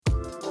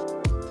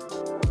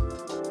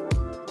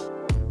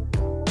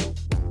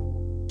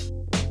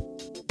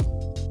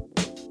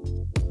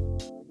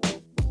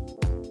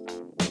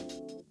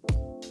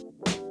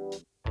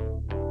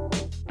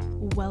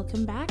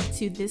welcome back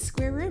to This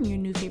Square Room, your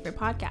new favorite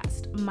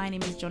podcast. My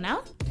name is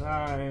Jonelle.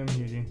 I am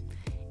Eugene.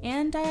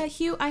 And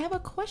Hugh, I have a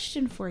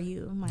question for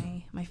you,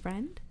 my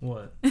friend.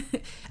 What?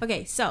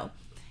 Okay, so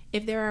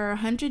if there are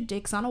 100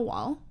 dicks on a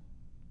wall,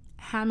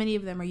 how many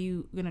of them are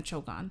you going to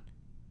choke on?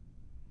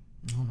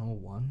 I don't know,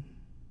 one.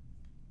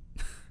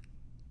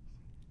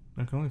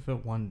 I can only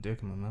fit one dick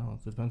in my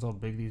mouth. Depends how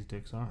big these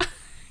dicks are.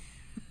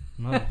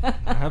 No,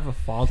 I have a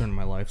father in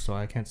my life, so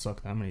I can't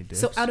suck that many dicks.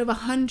 So out of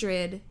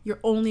 100, you're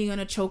only going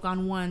to choke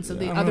on one. So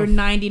the I'm other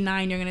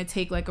 99, you're going to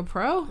take like a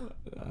pro?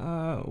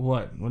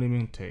 What? What do you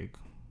mean take?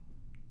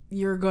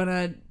 You're going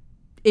to...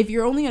 If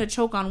you're only going to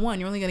choke on one,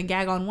 you're only going to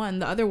gag on one.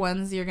 The other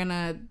ones, you're going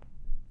to...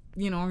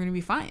 are going to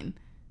be fine.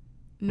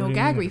 No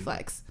gag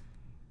reflex.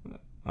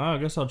 I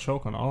guess I'll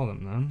choke on all of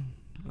them then.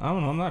 I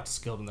don't know. I'm not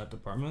skilled in that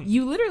department.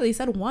 You literally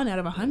said 1 out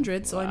of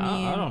 100, so I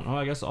mean... I don't know.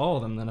 I guess all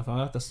of them then. If I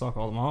have to suck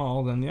all them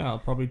all, then yeah, I'll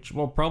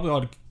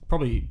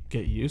probably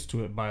get used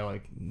to it by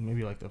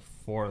maybe the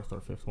 4th or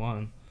 5th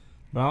one.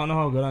 But I don't know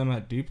how good I'm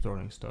at deep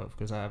throating stuff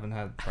because I haven't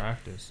had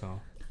practice, so...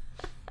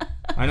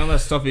 I know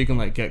that's stuff you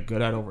can get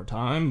good at over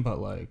time, but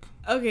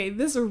Okay,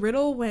 this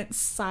riddle went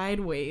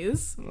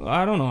sideways.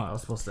 I don't know how I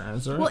was supposed to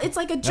answer. Well, it's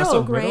like a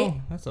joke, right?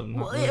 That's a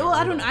well, really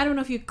I don't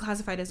know if you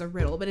classify it as a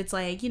riddle, but it's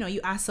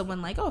you ask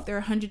someone if there are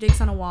 100 dicks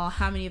on a wall,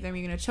 how many of them are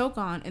you gonna choke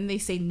on? And they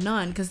say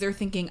none because they're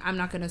thinking I'm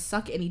not gonna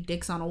suck any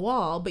dicks on a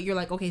wall. But you're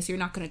okay, so you're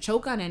not gonna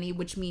choke on any,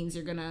 which means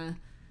you're gonna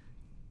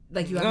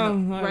you have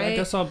right? I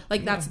guess I'll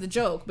that's the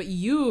joke. But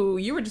you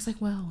were just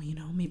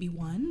maybe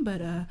one,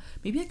 but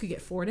maybe I could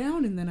get 4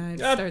 down and then I'd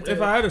start to...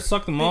 If I had to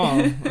suck them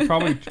all, I'd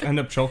probably end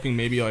up choking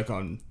maybe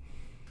on...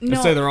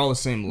 Let's say they're all the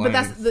same length.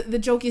 But that's the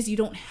joke is you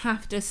don't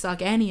have to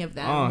suck any of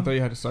them. Oh, I thought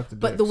you had to suck the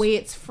dicks. But the way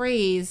it's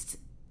phrased,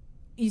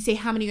 you say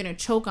how many you're going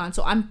to choke on.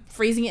 So I'm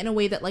phrasing it in a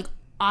way that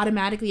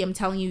automatically I'm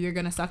telling you you're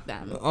going to suck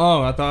them.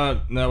 Oh, I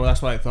thought... No,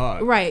 that's what I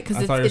thought. Right,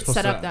 because it's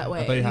set up that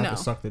way. I thought you had to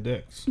suck the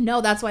dicks.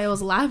 No, that's why I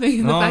was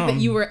laughing at the fact that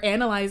you were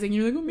analyzing.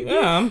 You're maybe...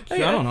 Yeah, I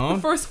don't know.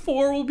 The first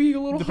 4 will be a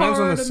little Depends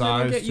hard on the size,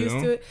 and then I'll get used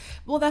to it.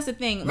 Well, that's the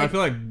thing. I feel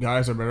like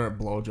guys are better at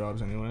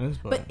blowjobs anyways.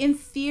 But in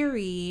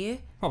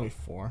theory... Probably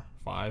 4,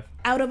 5.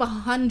 Out of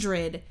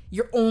 100,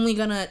 you're only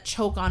gonna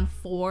choke on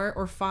 4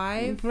 or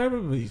 5.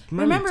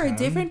 Remember, 10.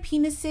 different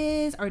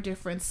penises are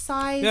different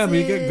sizes. Yeah, but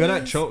you get good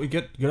at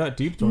get good at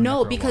deep throating.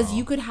 No, because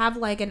you could have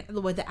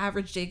what the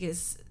average dick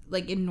is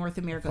in North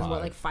America is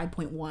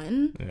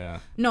 5.1. Yeah.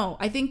 No,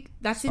 I think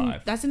that's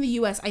in the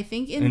US. I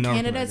think in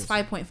Canada it's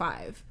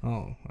 5.5.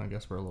 Oh, I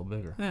guess we're a little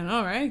bigger. I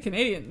know, right?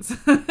 Canadians.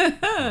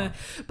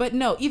 But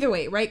no, either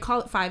way, right?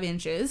 Call it 5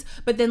 inches.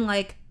 But then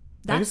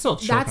that's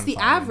the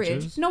average.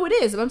 Inches. No, it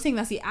is. I'm saying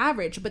that's the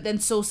average. But then,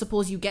 so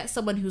suppose you get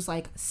someone who's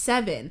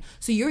 7,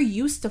 so you're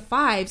used to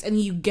 5s,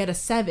 and you get a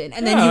 7,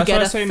 and then you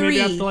get a 3,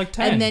 maybe after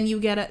 10. and then you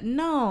get a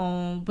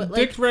but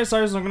dick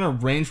sizes are gonna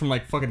range from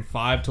fucking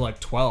 5 to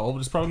 12.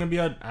 It's probably gonna be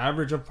an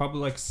average of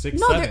probably 6.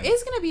 No, 7. there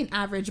is gonna be an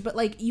average,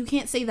 but you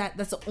can't say that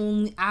that's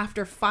only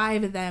after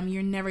 5 of them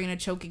you're never gonna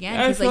choke again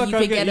because you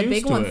could get a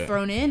big one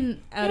thrown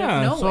in out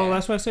of nowhere. So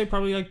that's why I say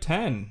probably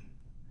 10.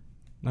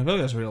 I feel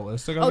like that's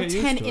realistic. I'll get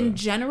used 10 to in it.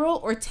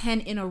 general or 10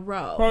 in a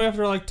row? Probably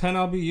after 10,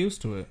 I'll be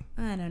used to it.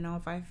 I don't know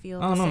if I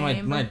feel I don't know.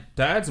 same. My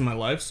dad's in my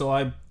life, so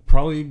I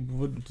probably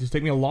would just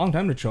take me a long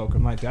time to choke.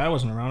 If my dad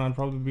wasn't around, I'd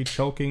probably be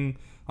choking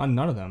on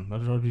none of them.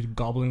 I'd probably be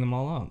gobbling them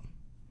all up.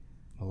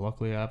 But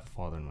luckily, I have a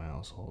father in my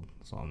household,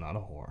 so I'm not a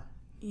whore.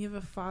 You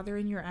have a father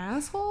in your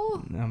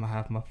asshole? I'm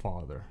half my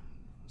father,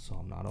 so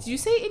I'm not a whore. Did you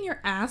say in your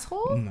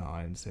asshole? No,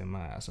 I didn't say in my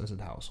ass. I said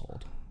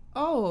household.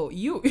 Oh,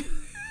 you...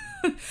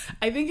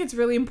 I think it's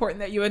really important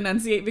that you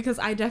enunciate because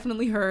I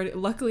definitely heard,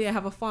 luckily I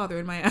have a father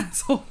in my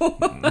asshole.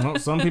 Well,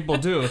 some people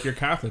do. If you're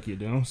Catholic, you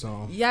do,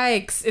 so...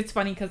 Yikes. It's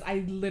funny because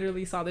I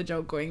literally saw the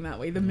joke going that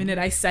way. The minute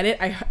I said it,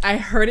 I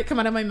heard it come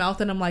out of my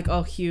mouth and I'm like,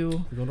 oh,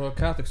 Hugh. You go to a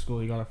Catholic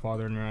school, you got a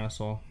father in your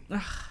asshole. Ugh.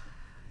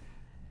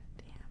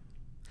 Damn.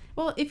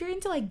 Well, if you're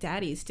into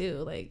daddies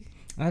too,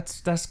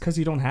 That's because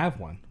you don't have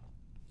one.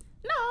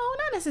 No,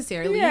 not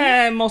necessarily.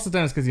 Yeah, most of the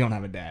time it's because you don't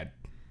have a dad.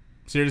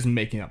 So you're just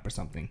making up for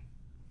something.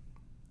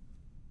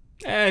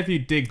 If you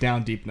dig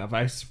down deep enough,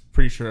 I'm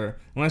pretty sure,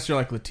 unless you're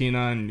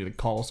Latina and you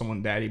call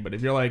someone daddy, but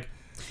if you're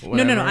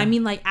whatever, No, I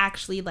mean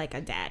actually a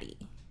daddy.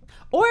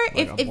 Or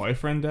if a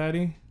boyfriend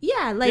daddy?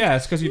 Yeah, yeah,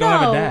 it's because you don't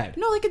have a dad.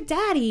 No, a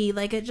daddy,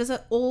 just an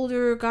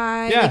older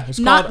guy. Yeah, it's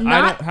called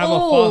I don't have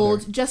old,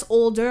 a father. Just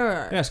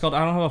older. Yeah, it's called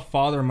I don't have a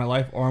father in my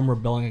life or I'm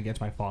rebelling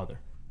against my father.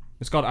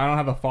 It's called I don't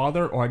have a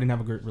father or I didn't have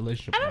a great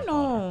relationship with my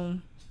father.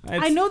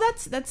 I know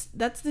that's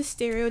the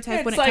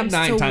stereotype when it comes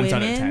 9 to times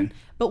women. Out of 10.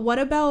 But what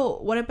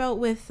about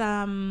with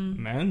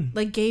men?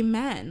 Gay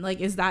men?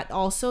 Is that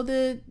also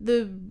the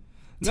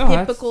No,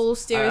 typical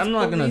stereotypical I'm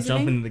not gonna reasoning?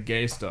 jump into the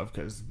gay stuff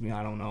because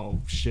I don't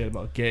know shit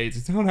about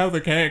gays. I don't have the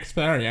gay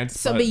experience.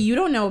 So, but you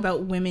don't know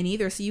about women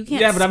either, so you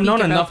can't. Yeah, but I've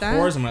known enough that.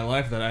 whores in my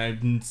life that I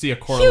see a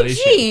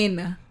correlation.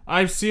 Eugene,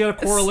 I see a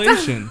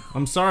correlation. Stop.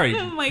 I'm sorry.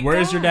 Oh my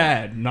Where's God. your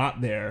dad? Not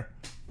there.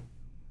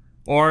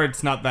 Or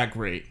it's not that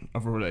great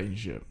of a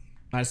relationship.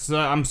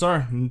 I'm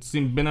sorry.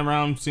 Been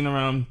around, seen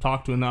around,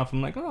 talked to enough.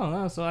 I'm like,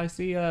 oh, so I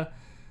see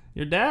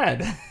your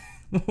dad.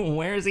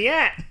 Where is he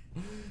at?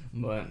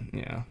 But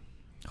yeah,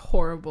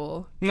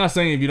 Horrible. I'm not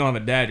saying if you don't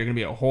have a dad, you're gonna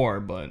be a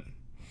whore, but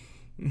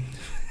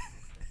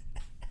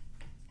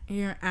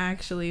You're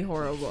actually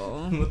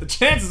horrible. but the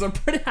chances are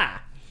pretty high.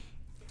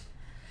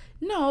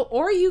 No,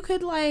 or you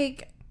could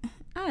like,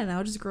 I don't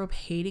know, just grow up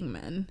hating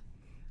men.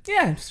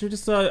 Yeah, so you're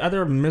just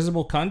either a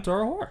miserable cunt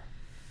or a whore.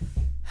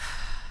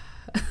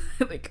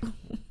 Like,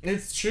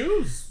 It's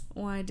choose.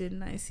 why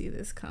didn't I see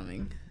this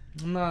coming?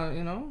 I'm not,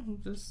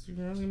 just you're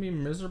gonna be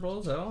miserable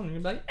as hell, and you're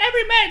gonna be like,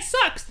 every man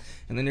sucks.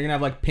 And then you're gonna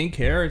have like pink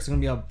hair. It's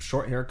gonna be a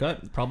short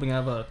haircut. Probably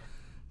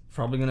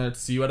gonna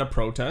see you at a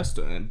protest.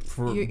 And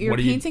for You're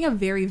painting a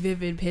very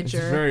vivid picture.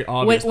 It's a very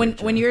obvious when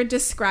picture. when you're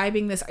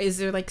describing this, is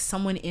there like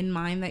someone in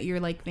mind that you're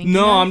like thinking?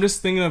 No, of? I'm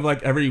just thinking of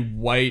like every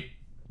white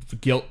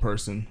guilt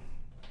person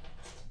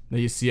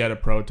that you see at a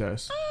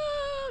protest.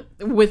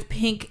 With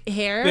pink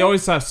hair. They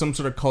always have some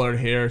sort of colored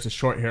hair. It's a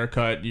short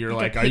haircut. You're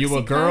Like like, a are you a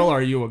pixie girl cut? or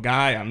are you a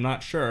guy? I'm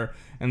not sure.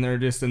 And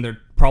they're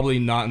probably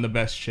not in the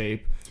best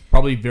shape.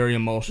 Probably very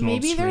emotional.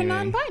 Maybe they're screaming.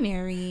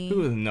 non-binary.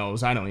 Who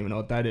knows? I don't even know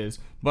what that is.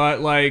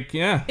 But like,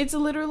 yeah, It's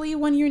literally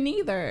when you're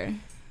neither.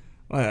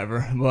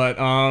 whatever. But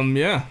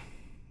yeah,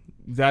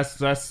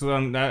 that's I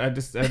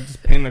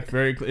just paint like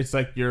very. It's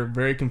like you're a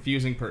very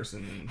confusing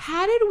person.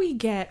 How did we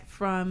get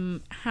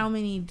from how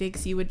many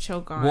dicks you would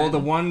choke on? Well, the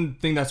one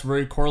thing that's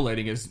very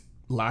correlating is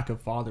lack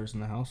of fathers in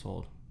the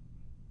household.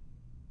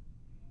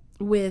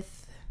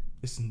 with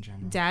Just in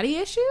general. daddy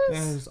issues.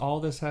 Yeah, all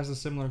this has a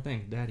similar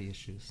thing: daddy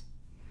issues.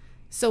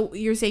 So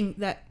you're saying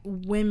that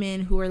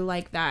women who are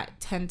like that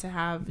tend to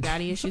have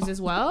daddy issues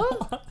as well?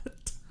 What?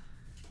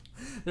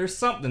 There's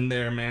something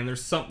there, man.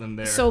 There's something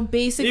there. So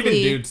basically, even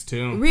dudes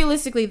too.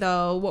 Realistically,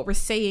 though, what we're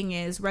saying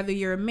is whether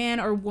you're a man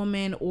or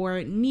woman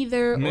or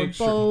neither or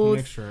both,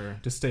 Make sure.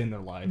 Just stay in their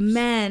lives.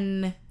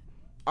 men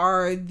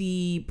are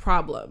the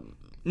problem.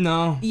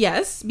 No.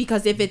 Yes,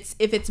 because if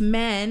it's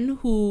men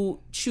who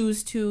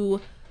choose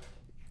to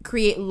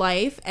create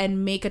life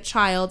and make a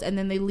child and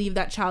then they leave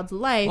that child's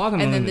life A lot of them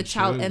and don't then even the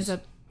child choose. ends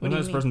up. What What do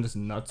you this mean? person just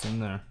nuts in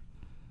there.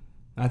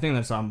 I think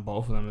that's on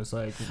both of them. It's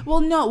like,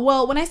 Well, no.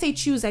 Well, when I say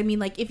choose, I mean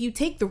like if you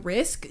take the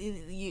risk,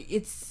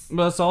 it's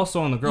but it's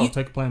also on the girl. You-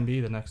 Take Plan B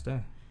the next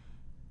day.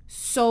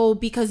 so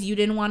because you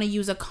didn't want to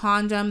use a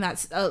condom.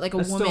 That's like a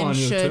That's still woman on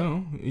you should.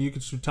 too. You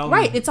could tell them.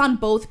 Right, it's on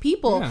both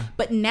people. Yeah.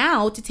 But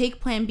now to take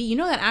Plan B, you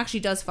know that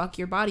actually does fuck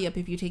your body up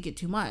if you take it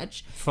too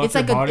much. Fuck It's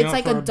your like body it's up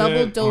like for a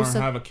double bit dose or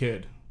of have a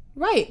kid.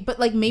 right. But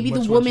like maybe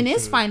Which the one woman you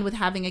is choose? fine with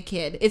having a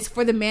kid. It's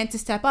for the man to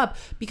step up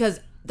because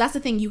that's the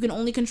thing. You can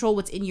only control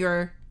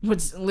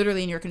what's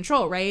literally in your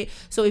control, right?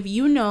 So if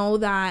you know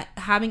that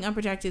having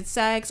unprotected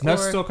sex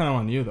That's or still kind of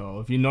on you though.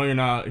 If you know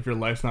if your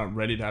life's not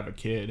ready to have a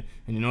kid,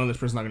 and you know this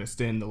person's not going to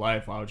stay in the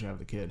life, why would you have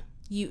the kid?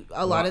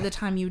 a lot of the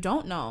time you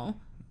don't know.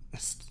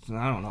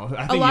 I don't know.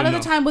 I think A lot you of the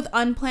know. time with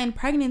unplanned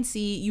pregnancy,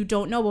 you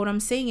don't know. But what I'm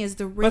saying is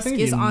the risk think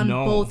is you on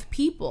know. both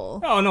people.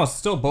 Oh no, it's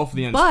still both of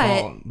the ends But-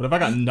 fault. But if I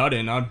got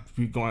nutted, I'd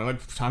be going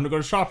like, time to go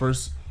to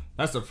Shoppers.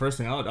 That's the first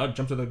thing. I'd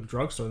jump to the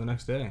drugstore the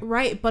next day.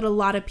 Right, but a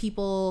lot of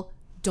people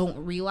don't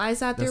realize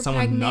that There's they're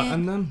someone pregnant. nut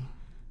on them.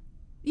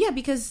 Yeah,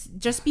 because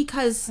just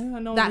because Yeah,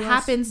 no that one else.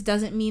 happens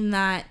doesn't mean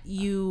that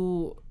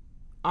you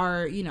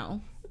are, Yeah,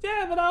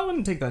 but I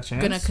wouldn't take that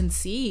chance. gonna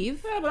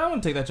conceive. Yeah, but I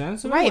wouldn't take that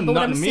chance. If Right, right, but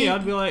what nutting I'm me, saying-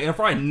 I'd be like, if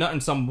I nutting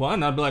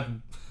someone, I'd be like,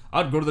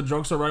 I'd go to the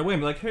drugstore right away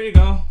and be like, here you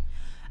go.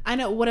 I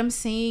know what I'm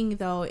saying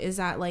though is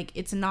that like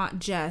it's not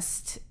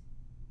just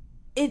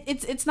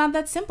it's not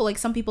that simple. Like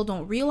some people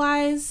don't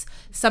realize.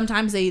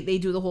 Sometimes they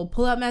do the whole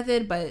pull up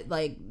method, but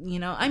like I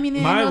mean, I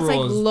My know it's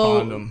rule like is low.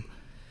 condom.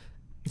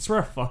 It's for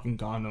a fucking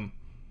condom.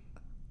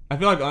 I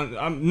feel like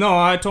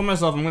I told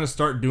myself I'm gonna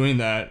start doing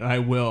that. And I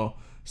will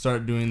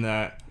start doing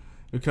that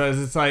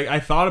because it's like I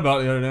thought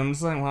about it the other day. I'm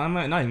just like, well, I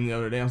might not even the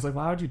other day. I was like,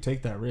 why would you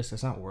take that risk?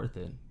 It's not worth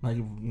it.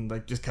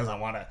 Like just because I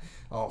want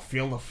to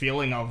feel the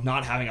feeling of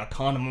not having a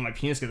condom on my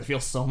penis because it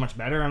feels so much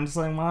better. I'm just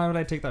like, why would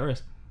I take that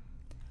risk?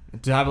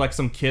 To have like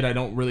some kid I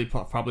don't really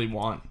probably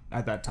want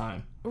at that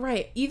time.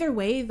 Right. Either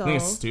way though. I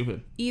think it's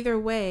stupid. Either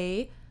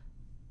way,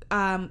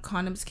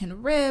 condoms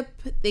can rip.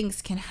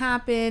 Things can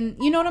happen.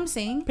 You know what I'm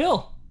saying?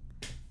 Pill.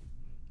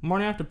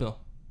 Morning after pill.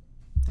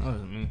 That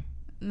wasn't me.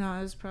 No,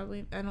 it was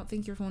probably. I don't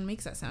think your phone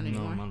makes that sound No,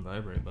 anymore. I'm on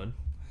vibrate, bud.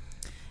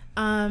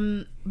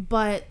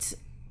 But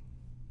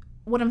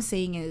what I'm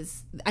saying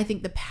is, I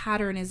think the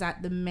pattern is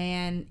that the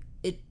man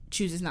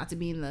chooses not to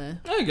be in the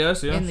I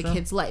guess, yeah. the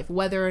kid's life,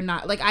 whether or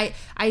not. Like I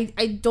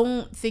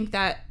don't think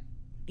that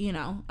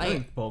I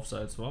think both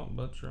sides fault,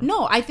 but sure.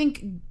 No, I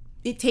think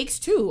it takes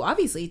two,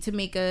 obviously, to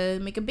make a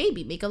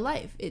baby, make a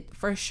life. It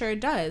for sure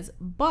does.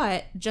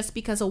 But just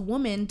because a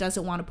woman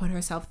doesn't want to put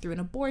herself through an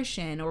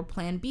abortion or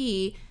Plan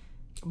B,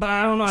 But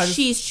I don't know.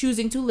 she's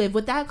choosing to live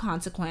with that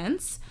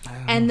consequence,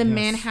 and the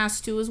man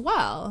has to as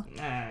well.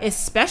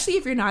 Especially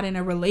if you're not in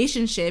a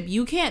relationship,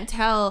 you can't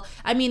tell.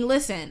 I mean,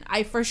 listen,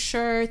 I for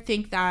sure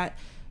think that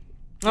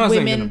I was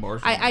thinking women.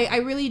 abortion. I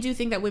really do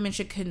think that women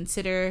should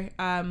consider,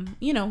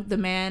 the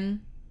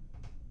man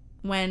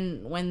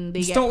when they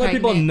Just get don't let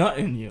pregnant. people nut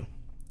in you.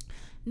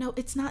 No,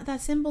 it's not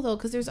that simple though,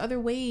 because there's other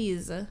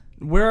ways.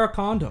 Wear a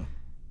condom.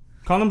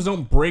 Condoms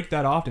don't break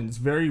that often. It's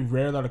very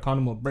rare that a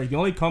condom will break. The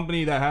only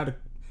company that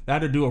had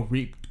to do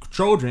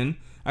Trojan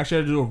actually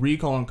had to do a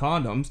recall on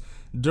condoms.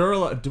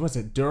 What's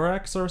it,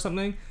 Durex or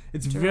something?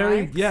 It's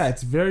Durex?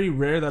 it's very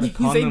rare that a You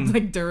condom, say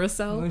like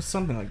Duracell?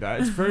 something like that.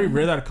 It's very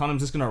rare that a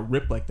condom's just gonna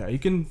rip like that. You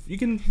can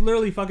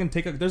literally fucking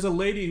there's a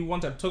lady who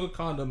once took a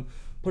condom,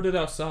 put it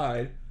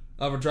outside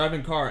of a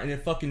driving car, and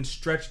it fucking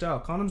stretched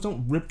out. Condoms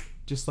don't rip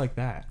just like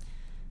that.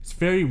 It's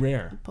very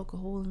rare. Poke a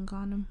hole in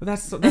condom. But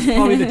that's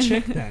probably the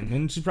chick then,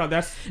 and she's probably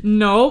that's.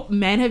 No,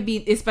 men have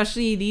been,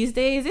 especially these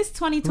days. It's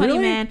 2020,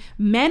 Really? man.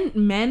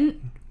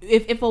 Men.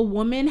 If a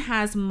woman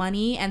has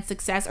money and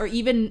success, or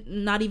even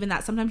not even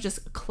that, sometimes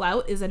just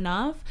clout is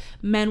enough.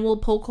 Men will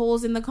poke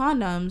holes in the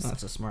condoms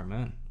That's a smart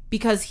man.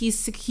 because he's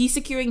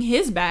securing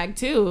his bag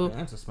too,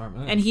 That's a smart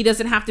man. and he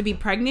doesn't have to be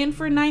pregnant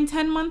for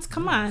 9-10 months.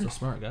 Come on. That's a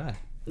smart guy.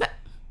 That-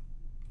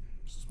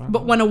 Smart But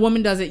man. when a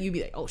woman does it, you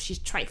be like, oh, she's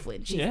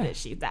trifling. She's Yeah. this,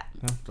 she's that.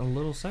 A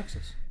little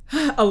sexist.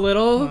 A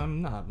little.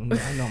 I'm not.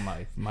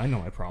 I know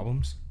my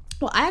problems.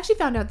 Well, I actually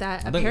found out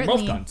that I think we're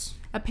both cunts.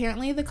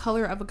 apparently the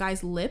color of a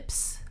guy's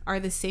lips are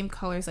the same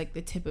color as like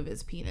the tip of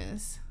his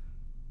penis.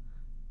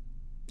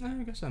 I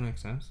guess that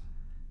makes sense.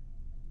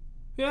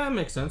 Yeah, that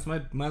makes sense.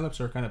 My lips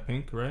are kind of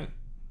pink, right?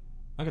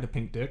 I got a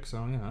pink dick,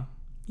 so yeah.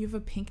 You have a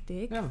pink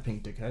dick? I have a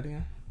pink dick head,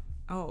 yeah.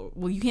 Oh,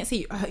 well, you can't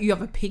say you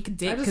have a pink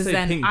dick I just because say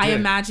then pink I dick.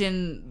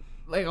 imagine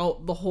like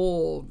the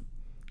whole.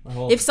 My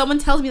whole- If someone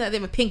tells me that they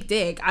have a pink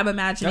dick, I'm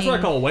imagining. That's what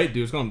I call white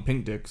dudes. Call them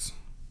pink dicks.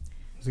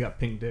 He's got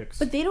pink dicks.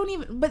 But they don't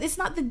even. But it's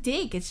not the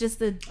dick. It's just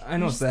the. I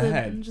know, it's just the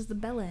head. Just the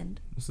bell end.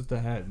 This is the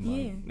head.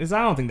 Yeah.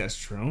 I don't think that's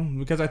true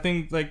because I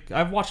think like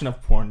I've watched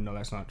enough porn to know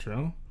that's not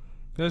true.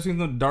 I've seen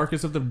the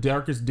darkest of the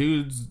darkest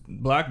dudes,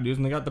 black dudes,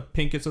 and they got the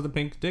pinkest of the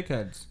pink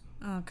dickheads.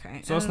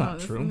 Okay. So I it's don't not know,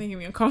 this is true. making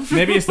me uncomfortable.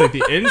 Maybe it's like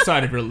the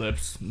inside of your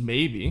lips.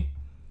 Maybe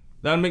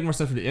that would make more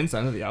sense for the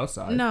inside than the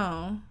outside.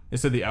 No.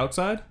 Is it the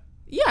outside?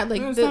 Yeah, like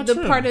That's the not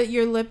true. part of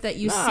your lip that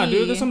you Nah, see.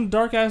 dude. There's some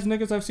dark ass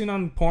niggas I've seen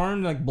on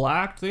porn, like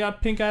black. They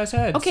got pink ass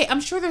heads. Okay,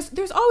 I'm sure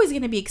there's always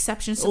gonna be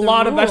exceptions to A the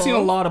lot of rule. I've seen a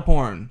lot of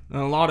porn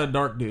and a lot of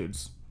dark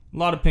dudes, a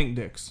lot of pink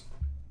dicks,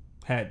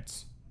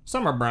 heads.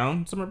 Some are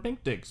brown, some are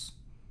pink dicks.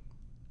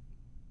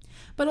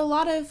 But a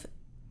lot of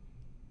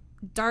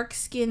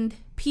dark-skinned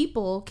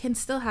people can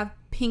still have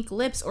pink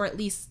lips, or at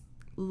least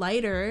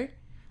lighter.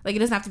 Like it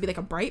doesn't have to be like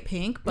a bright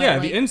pink. But Yeah,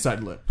 like, the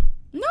inside lip.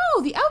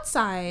 no, the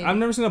outside. I've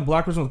never seen a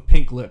black person with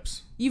pink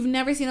lips. You've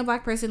never seen a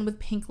black person with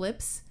pink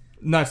lips?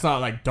 That's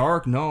not like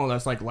dark. No,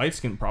 that's like light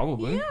skin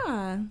probably.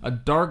 Yeah. A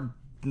dark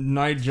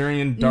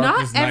Nigerian Not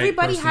darkest night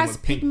everybody person has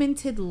with pink.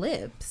 pigmented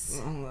lips.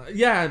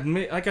 Yeah,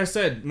 like I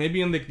said, maybe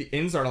in the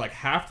inside are like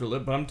half the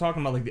lip, but I'm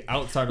talking about like the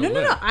outside of the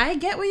lip. No. I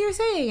get what you're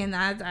saying, and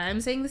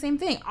I'm saying the same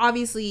thing.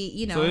 Obviously,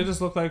 you know. So they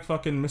just look like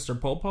fucking Mr.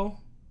 Popo?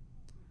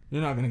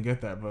 You're not gonna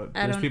get that, but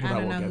there's people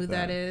that will get that. I don't know who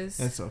that is.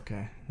 It's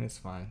okay. It's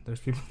fine. There's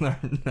people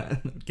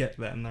that get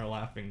that and they're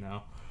laughing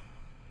now.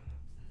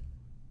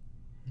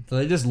 So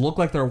they just look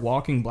like they're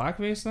walking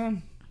blackface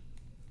then?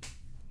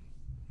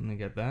 And they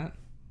get that?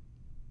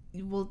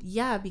 Well,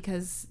 yeah,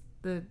 because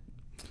the.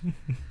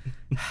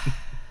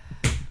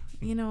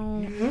 You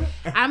know,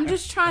 I'm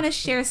just trying to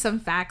share some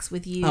facts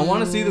with you. I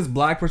want to see this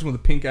black person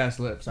with pink ass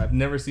lips. I've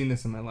never seen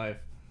this in my life.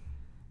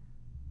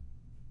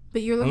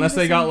 But you're looking Unless for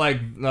they got some-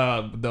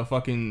 like the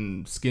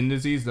fucking skin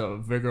disease, the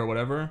Vigor or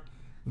whatever.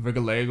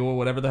 Vitiligo,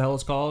 whatever the hell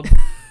it's called.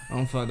 I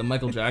don't know, the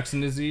Michael Jackson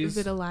disease.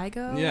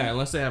 vitiligo. Yeah,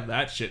 unless they have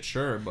that shit,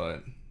 sure,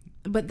 but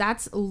But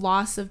that's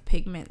loss of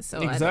pigment.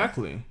 So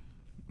exactly.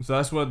 So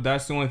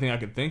that's the only thing I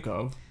could think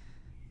of.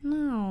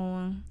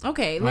 No.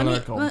 Okay. Not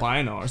like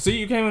albino. See,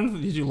 you came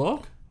in. Did you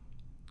look?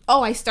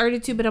 Oh, I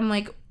started to, but I'm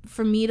like,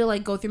 for me to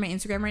like go through my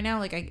Instagram right now,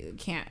 like I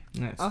can't.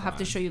 That's I'll have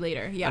to fine. show you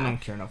later. I Yeah. don't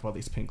care enough about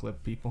these pink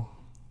lip people.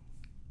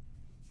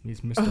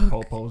 These Mr.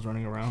 Popos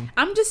running around.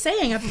 I'm just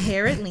saying.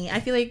 Apparently, I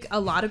feel like a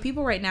lot of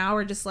people right now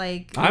are just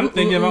like I'm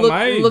thinking about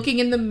looking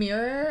in the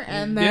mirror,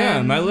 and then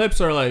Yeah, my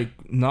lips are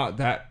like not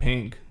that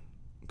pink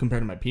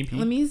compared to my pee-pee.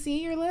 Let me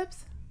see your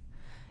lips.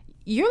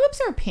 Your lips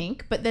are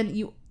pink, but then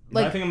you But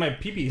I like think of my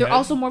pee-pee they're head.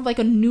 also more of like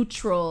a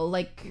neutral,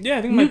 like Yeah,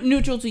 I think my.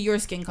 neutral to your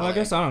skin color. Well, I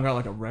guess I don't got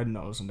like a red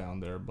nose down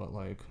there, but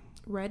like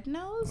Red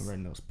nose? a red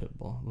nose pit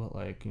bull. But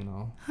like, you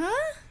know,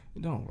 Huh?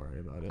 don't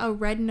worry about it. A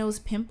red nose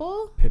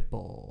pimple? Pit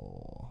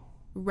bull.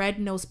 Red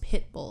nose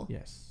pit bull.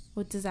 Yes.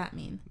 What does that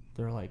mean?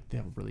 They're like, they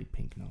have really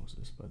pink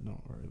noses, but don't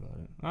worry about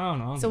it. I don't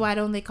know. So why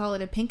don't they call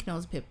it a pink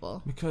nose pit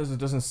bull? Because it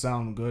doesn't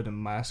sound good and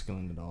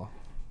masculine at all.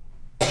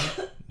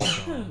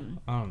 So,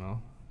 I don't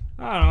know.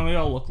 Maybe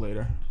I'll look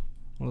later.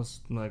 We'll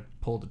just like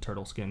pull the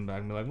turtle skin back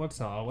and be like, what's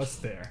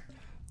there?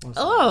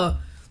 Oh,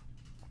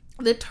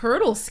 the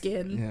turtle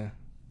skin. Yeah.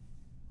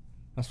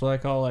 That's what I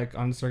call like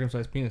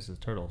uncircumcised penises,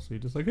 turtles. So you're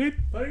just like, hey,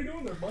 how you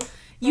doing there, bud?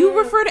 You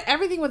refer to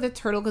everything with a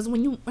turtle because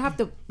when you have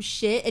to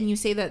shit and you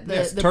say that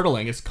Yes, the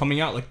turtling. It's coming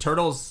out like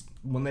turtles.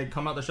 When they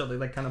come out the shell, they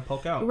like kind of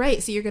poke out.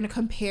 right, so you're gonna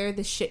compare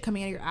the shit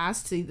coming out of your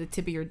ass to the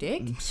tip of your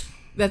dick.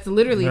 That's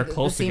literally They're the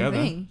close same together.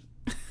 thing.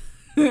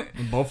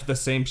 Both the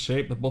same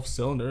shape, they're both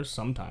cylinders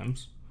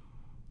sometimes.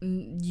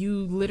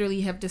 You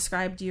literally have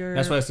described your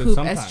That's why I said poop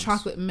sometimes. as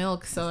chocolate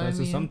milk. So That's why I I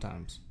said mean,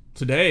 sometimes.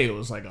 Today it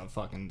was like a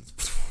fucking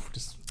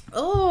just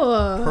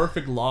oh,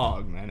 perfect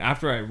log, man.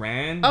 After I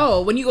ran.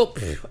 oh, when you go,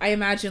 I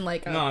imagine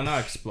like a, No,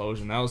 not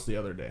explosion. That was the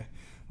other day.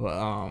 But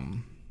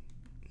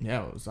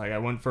yeah, it was like I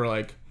went for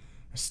like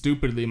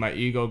stupidly my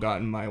ego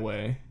got in my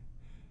way.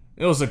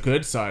 It was a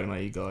good side of my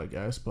ego, I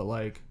guess. But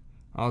like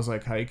I was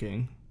like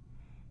hiking,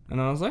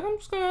 and I was like, I'm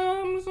just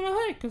gonna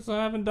hike because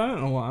I haven't done it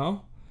in a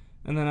while.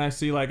 And then I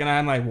see like, and I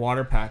had my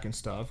water pack and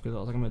stuff because I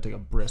was like, I'm gonna take a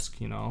brisk,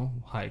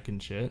 hike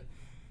and shit.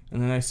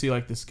 And then I see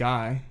like this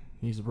guy,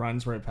 he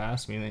runs right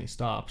past me and then he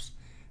stops.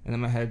 And then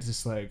my head's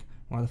just like,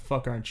 why the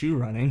fuck aren't you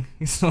running?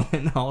 So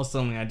then all of a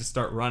sudden I just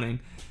start running.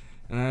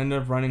 And I end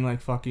up running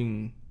like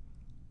fucking,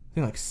 I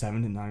think like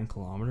 7 to 9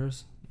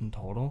 kilometers in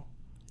total.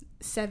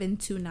 7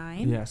 to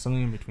 9. Yeah,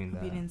 something in between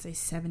that. You didn't say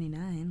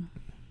 79.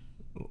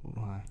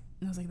 Why?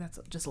 I was like, that's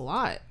just a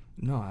lot.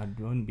 No, I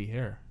wouldn't be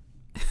here.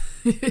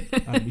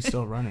 I'd be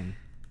still running.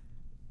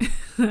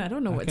 I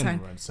don't know what I time.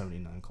 can't run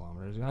 79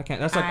 kilometers. I can't.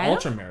 That's like I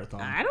ultra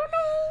marathon. I don't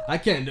know. I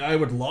can't. I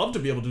would love to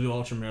be able to do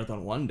ultra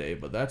marathon one day,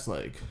 but that's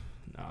like,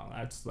 no,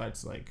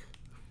 that's like,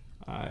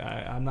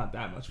 I'm not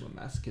that much of a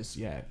masochist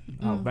yet.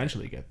 I'll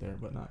eventually get there,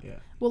 but not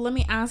yet. Well, let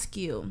me ask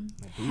you: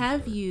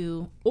 have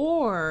you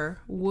or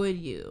would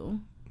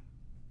you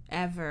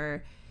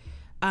ever,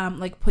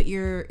 like put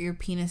your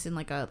penis in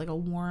like a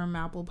warm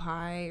apple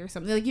pie or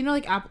something, like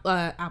like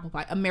apple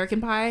pie,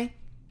 American Pie?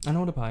 I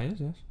know what a pie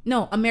is. Yes.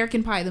 No,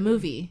 American Pie, the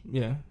movie.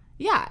 Yeah.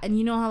 Yeah, and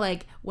you know how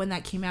like when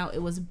that came out,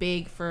 it was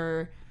big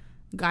for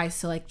guys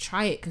to like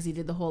try it because he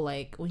did the whole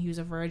like when he was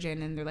a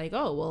virgin, and they're like,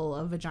 oh well,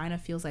 a vagina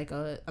feels like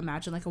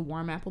imagine like a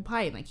warm apple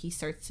pie, and like he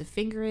starts to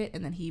finger it,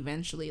 and then he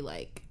eventually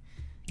like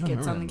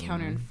gets on the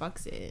counter and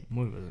fucks it. The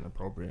movie wasn't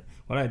appropriate.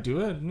 Would I do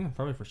it? Yeah,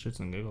 probably for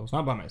shits and giggles.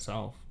 Not by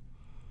myself.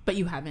 But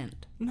you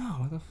haven't. No,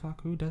 what the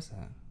fuck? Who does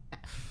that?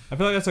 I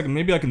feel like that's like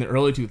maybe like in the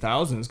early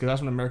 2000s because that's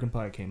when American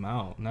Pie came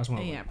out and that's when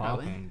it was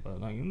popping.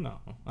 But like no,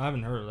 I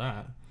haven't heard of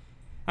that.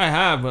 I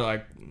have, but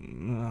like,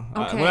 no.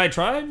 Okay. Would I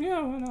try?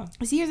 Yeah, why not?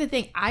 See, here's the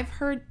thing. I've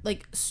heard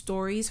like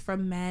stories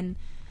from men,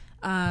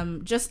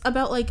 just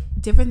about like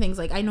different things.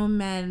 Like I know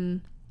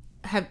men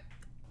have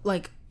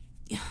like,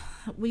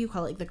 what do you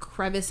call it? Like the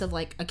crevice of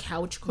like a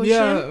couch cushion.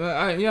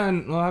 Yeah,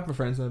 I have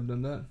friends that have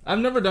done that. I've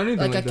never done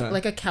anything like that.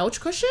 Like a couch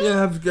cushion.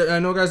 Yeah, I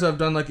know guys that have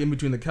done like in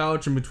between the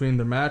couch, in between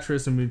the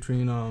mattress, in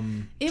between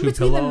in two between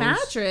pillows. the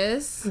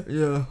mattress.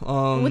 Yeah.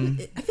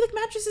 I feel like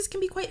mattresses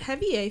can be quite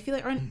heavy. I feel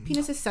like aren't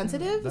penises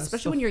sensitive,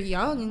 especially when you're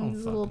young and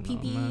there's a little pee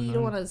pee. You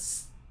don't want to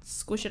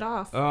squish it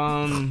off.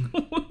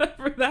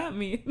 Whatever that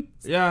means.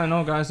 Yeah, I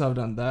know guys that have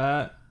done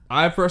that.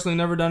 I've personally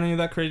never done any of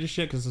that crazy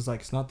shit because it's like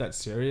it's not that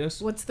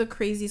serious. What's the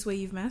craziest way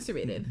you've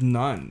masturbated?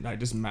 None. I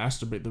just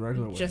masturbate the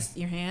regular way. Just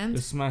your hand?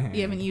 Just my hand.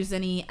 You haven't used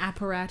any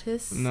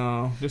apparatus?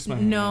 No, just my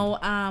hand. No,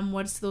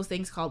 what's those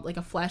things called? Like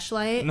a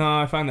fleshlight? No,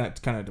 I find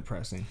that kind of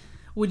depressing.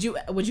 Would you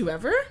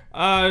ever?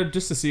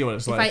 Just to see what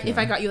it's like. If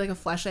I got you like a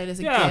fleshlight as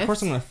a gift? Yeah, of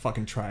course I'm gonna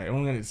fucking try it.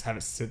 I'm gonna just have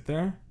it sit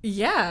there.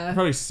 Yeah. I'll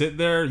probably sit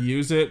there,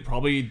 use it,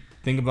 probably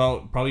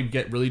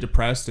get really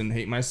depressed and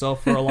hate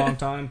myself for a long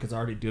time because I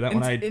already do that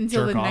when I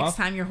until jerk the off. next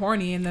time you're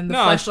horny and then the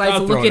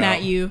fleshlight's looking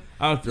at you.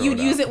 You'd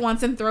use it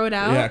once and throw it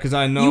out. Yeah, because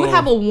I know you would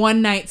have a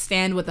one night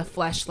stand with a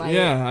fleshlight.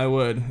 Yeah, I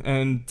would,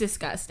 and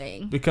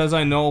disgusting. Because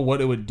I know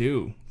what it would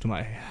do to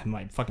my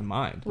fucking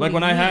mind. Like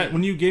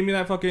when you gave me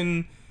that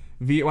fucking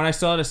when I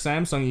still had a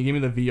Samsung, you gave me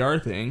the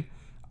VR thing.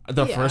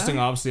 The first thing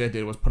obviously I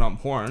did was put on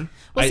porn.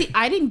 Well,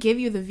 I didn't give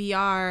you the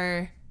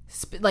VR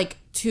like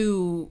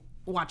to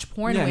watch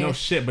porn with. Yeah, no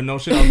shit, but no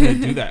shit I was gonna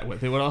do that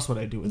with it. What else would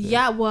I do with it?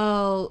 Yeah,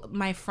 well,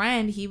 my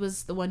friend, he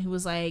was the one who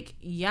was like,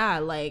 yeah,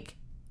 like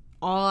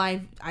all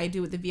I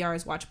do with the VR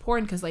is watch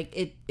porn because like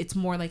it's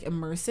more like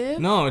immersive.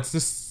 No, it's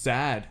just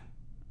sad.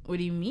 What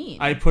do you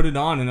mean? I put it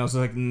on and I was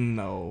like,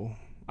 no.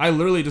 I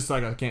literally just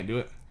like I can't do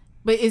it.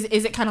 But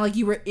is it kind of like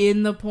you were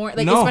in the porn,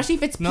 like especially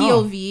if it's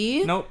no.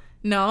 POV? Nope.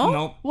 No.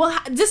 Nope. Well,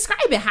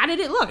 describe it. How did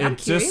it look? I'm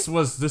curious.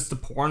 The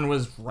porn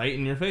was right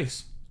in your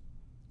face.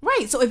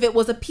 Right. So if it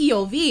was a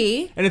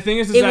POV, and the thing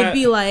is it would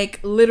be like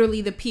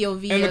literally the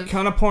POV. And the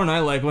kind of porn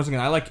I like, once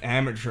again, I like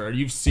amateur.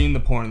 You've seen the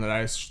porn that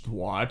I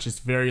watch. It's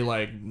very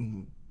like,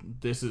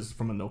 this is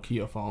from a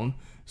Nokia phone.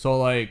 So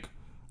like,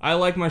 I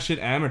like my shit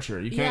amateur.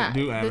 You can't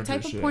do amateur shit.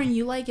 The type of porn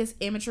you like is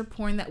amateur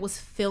porn that was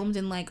filmed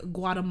in like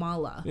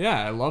Guatemala.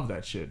 Yeah, I love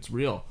that shit. It's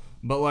real.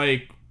 But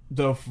like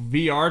the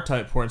VR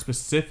type porn,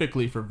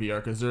 specifically for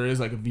VR, because there is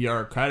like a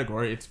VR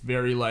category. It's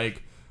very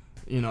like,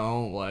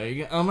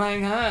 like, oh my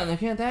god,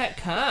 look at that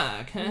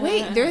cock.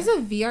 Wait, there's a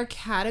VR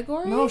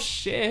category? No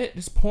shit.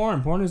 It's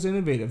porn. Porn is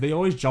innovative. They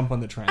always jump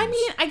on the trends. I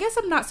mean, I guess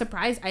I'm not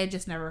surprised. I had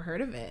just never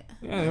heard of it.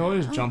 Yeah, they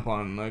always jump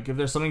on. Like, if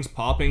there's something's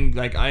popping,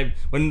 like,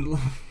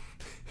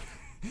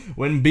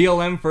 when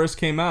BLM first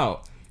came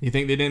out, you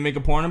think they didn't make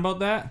a porn about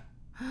that?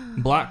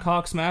 Black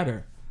cocks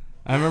matter.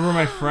 I remember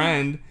my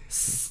friend,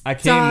 I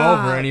came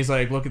over and he's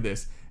like, look at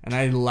this. And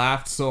I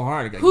laughed so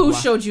hard. Who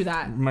showed you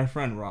that? My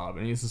friend Rob.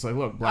 And he's just like,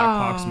 look, Black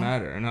Hawks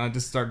matter. And I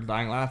just started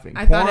dying laughing.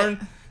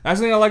 Porn, that's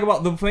the thing I like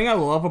about... The thing I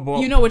love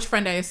about... You know which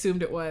friend I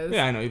assumed it was.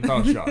 Yeah, I know. You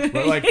probably shocked.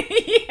 But like...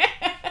 yeah.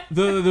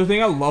 The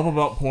thing I love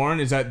about porn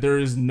is that there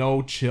is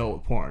no chill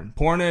with porn.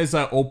 Porn is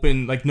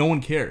open, like no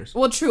one cares.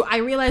 Well, true. I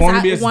realized porn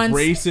that is once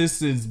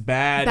racist is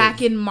bad.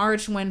 Back in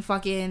March when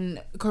fucking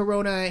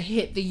Corona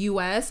hit the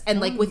U.S. and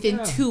like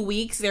within 2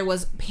 weeks there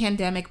was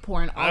pandemic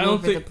porn all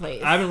over the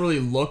place. I haven't really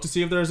looked to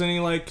see if there's any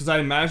because I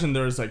imagine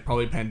there's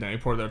probably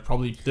pandemic porn.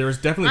 There's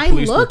definitely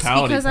police brutality porn.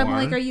 I looked because I'm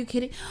like, are you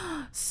kidding?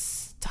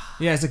 Stop.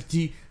 Yeah, it's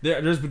like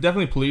there's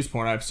definitely police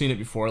porn. I've seen it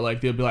before.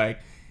 Like they'll be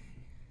like,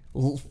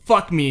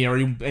 fuck me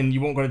and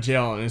you won't go to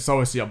jail, and it's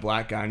always a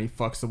black guy and he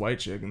fucks the white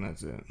chick and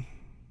that's it.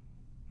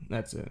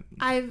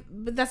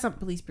 But that's not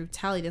police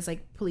brutality. That's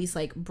like police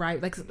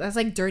bribe, that's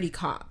like dirty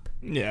cop.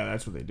 Yeah,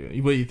 that's what they do.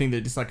 What, you think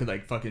they just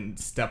could fucking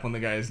step on the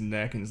guy's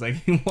neck and it's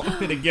like, you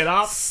want me to get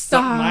off?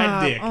 Stop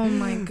my dick. Oh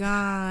my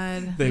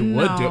god. They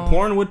would do it.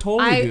 Porn would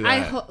totally do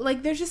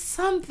that. There's just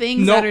some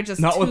things that are just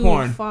not too with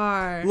porn.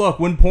 Far. Look,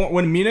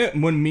 when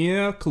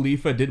Mia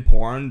Khalifa did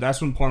porn,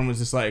 that's when porn was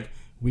just like,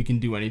 we can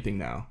do anything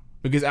now.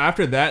 Because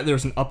after that, there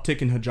was an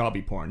uptick in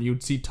hijabi porn. You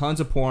would see tons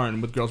of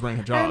porn with girls wearing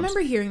hijabs. I remember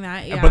hearing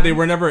that, yeah. But they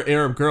were never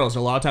Arab girls. A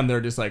lot of time they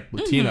were just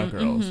Latina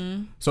girls.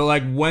 Mm-hmm. So I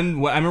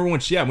remember when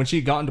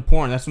she got into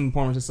porn, that's when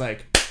porn was just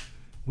like,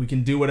 we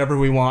can do whatever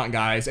we want,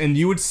 guys. And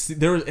you would see,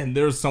 there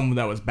was some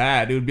that was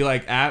bad. It would be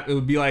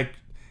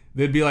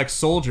they'd be like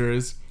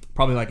soldiers,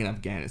 probably in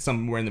Afghanistan,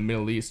 somewhere in the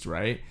Middle East,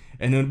 right?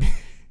 And it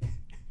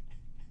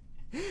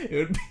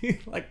would be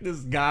like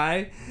this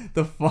guy,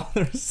 the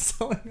father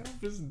selling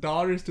off his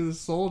daughters to the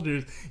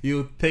soldiers.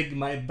 You take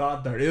my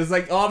daughter. It was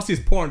obviously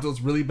it's porn, so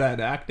it's really bad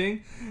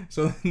acting.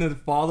 So then the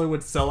father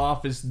would sell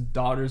off his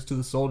daughters to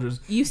the soldiers.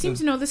 You seem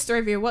to know this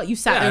story very well. You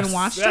sat there and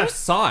watched it? I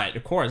saw it,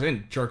 of course. I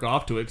didn't jerk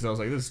off to it because I was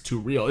like, this is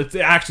too real. It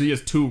actually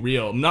is too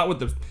real. Not with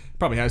the...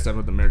 Probably has stuff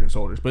with American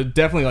soldiers, but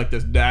definitely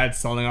this dad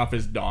selling off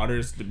his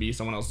daughters to be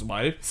someone else's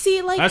wife. See,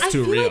 that's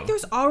too real. I feel like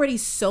there's already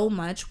so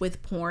much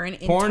with porn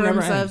in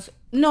terms of...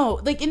 No,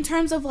 in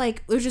terms of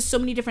there's just so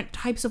many different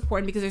types of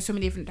porn because there's so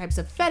many different types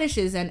of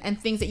fetishes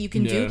and things that you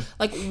can do.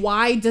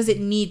 Why does it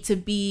need to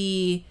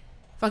be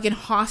fucking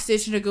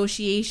hostage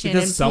negotiation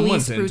and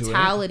police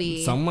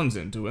brutality? Someone's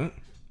into it.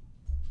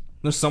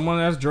 There's someone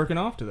that's jerking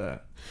off to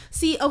that.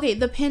 See, okay,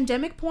 the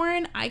pandemic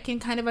porn, I can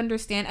kind of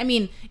understand. I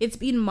mean, it's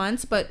been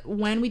months, but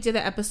when we did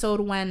the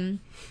episode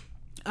when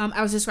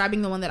I was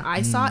describing the one that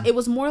I saw, it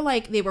was more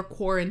like they were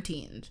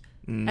quarantined.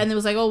 And it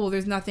was oh, well,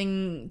 there's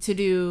nothing to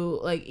do,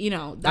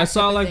 that I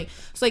saw thing.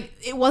 So,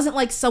 it wasn't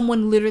like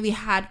someone literally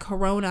had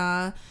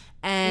corona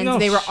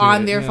and they were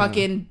on their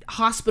fucking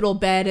hospital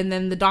bed and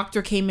then the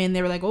doctor came in,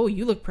 they were like, oh,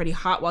 you look pretty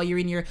hot while you're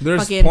in your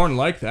there's fucking porn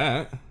like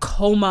that.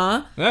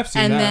 Coma. I've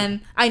seen that.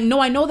 Then, I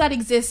know that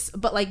exists,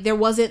 but, there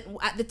wasn't,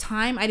 at the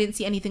time, I didn't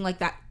see anything like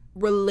that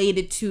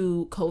related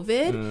to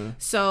COVID.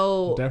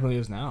 So. It definitely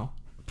is now.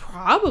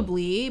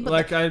 Probably.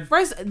 But,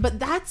 but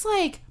that's,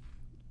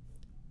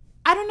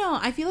 I don't know.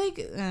 I feel I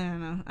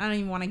don't know. I don't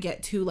even want to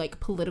get too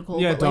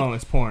political. Yeah, don't.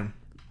 It's porn.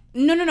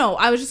 No.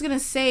 I was just gonna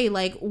say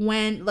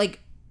when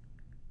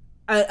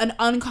an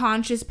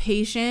unconscious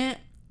patient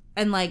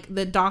and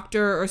the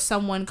doctor or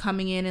someone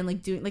coming in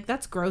and doing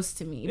that's gross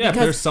to me. Yeah,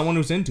 because there's someone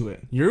who's into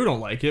it. You don't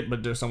like it,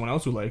 but there's someone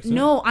else who likes it.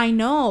 No, I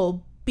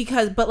know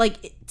but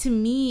to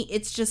me,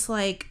 it's just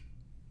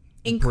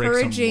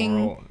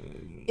encouraging.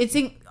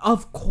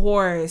 Of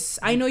course,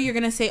 I know you're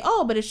gonna say,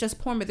 "Oh, but it's just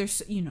porn." But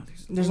there's no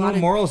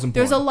morals in porn.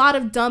 There's a lot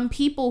of dumb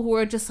people who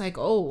are just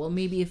 "Oh, well,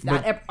 maybe if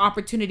that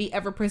opportunity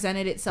ever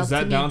presented itself." Is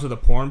that to down to the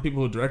porn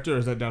people who direct it, or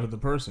is that down to the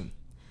person?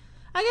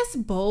 I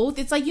guess both.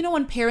 It's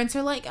when parents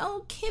are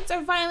 "Oh, kids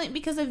are violent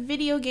because of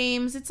video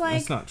games." It's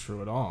that's not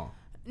true at all.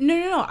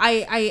 No.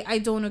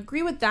 I don't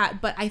agree with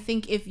that. But I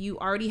think if you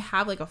already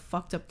have a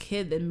fucked up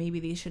kid, then maybe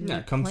they shouldn't. Yeah,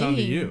 it comes down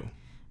to you.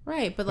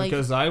 Right, but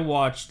because I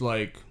watched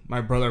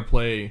my brother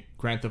play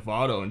Grand Theft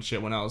Auto and shit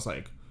when I was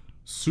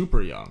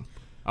super young.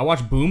 I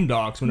watched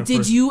Boondocks when it first...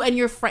 Did you and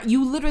your friend...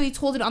 You literally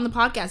told it on the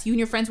podcast. You and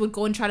your friends would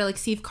go and try to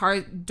see if car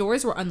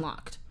doors were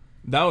unlocked.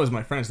 That was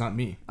my friends, not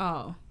me.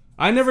 Oh.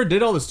 I never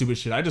did all this stupid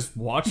shit. I just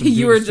watched them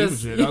do stupid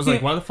shit. I was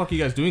like, why the fuck are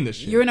you guys doing this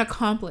shit? You're an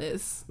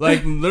accomplice.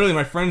 Literally,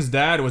 my friend's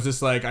dad was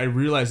just I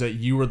realized that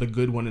you were the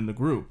good one in the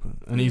group.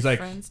 And he's like...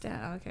 Friend's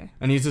dad, okay.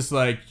 And he's just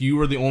you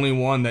were the only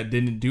one that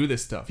didn't do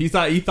this stuff. He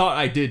thought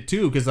I did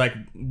too, because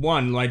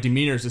one, my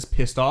demeanor is just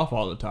pissed off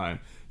all the time.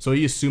 So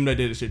he assumed I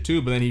did this shit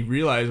too, but then he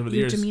realized over the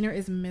years... Your demeanor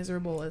is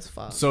miserable as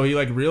fuck. So he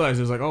realized,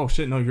 it was oh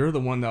shit, no, you're the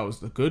one that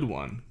was the good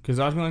one. Because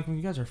I was well,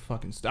 you guys are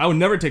fucking... I would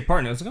never take part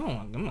in it. I was oh,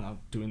 I'm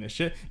not doing this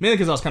shit. Mainly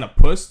because I was kind of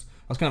pussed.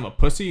 I was kind of a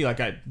pussy.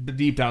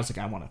 Deep down, I was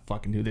I want to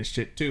fucking do this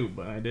shit too,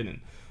 but I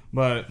didn't.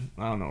 But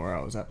I don't know where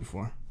I was at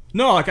before.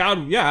 No,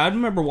 I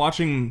remember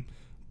watching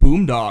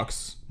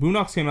Boondocks.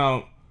 Boondocks came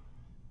out,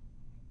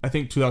 I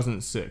think,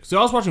 2006. So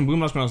I was watching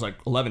Boondocks when I was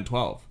 11,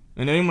 12.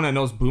 And anyone that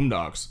knows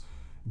Boondocks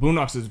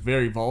is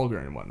very vulgar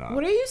and whatnot.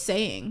 What are you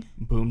saying?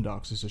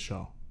 Boondocks is a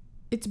show.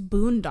 It's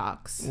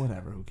Boondocks.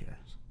 Whatever, who cares?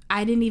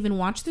 I didn't even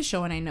watch the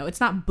show, and I know it's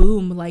not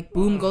Boom like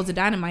Boom Goes to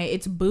Dynamite.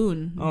 It's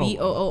Boone,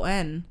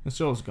 Boon. The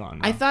show's gone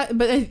now. I thought,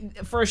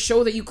 but for a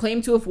show that you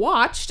claim to have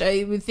watched,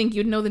 I would think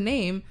you'd know the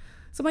name.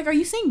 So I'm like, are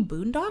you saying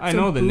Boondocks? I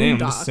know the name. I'm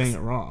just saying it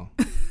wrong.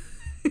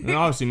 And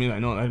obviously, I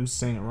know I'm just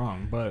saying it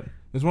wrong, but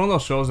it's one of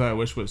those shows that I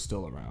wish was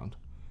still around.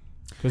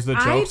 Because the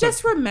jokes. I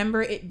just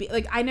remember it.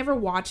 Like, I never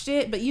watched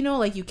it, but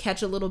like you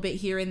catch a little bit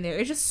here and there.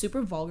 It's just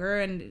super vulgar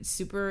and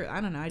super. I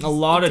don't know. A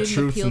lot of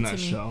truth in that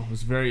show.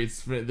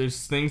 It's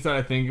there's things that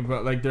I think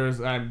about. Like there's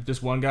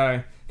just one guy.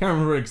 I can't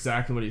remember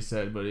exactly what he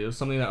said, but it was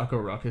something that Uncle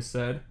Ruckus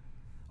said.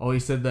 Oh, he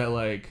said that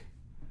like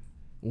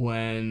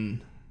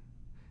when.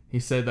 He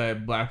said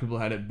that black people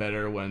had it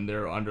better when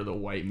they're under the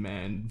white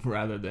man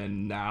rather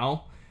than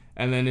now.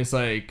 And then it's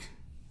like,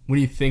 when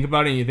you think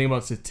about it and you think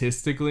about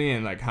statistically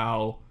and like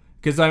how...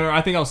 Because I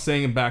think I was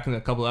saying it back in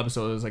a couple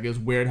episodes, like it was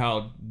weird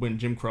how when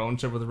Jim Crow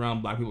and shit was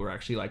around, black people were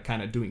actually like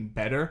kind of doing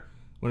better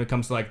when it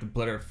comes to like the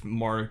better,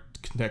 more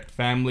connect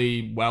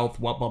family, wealth,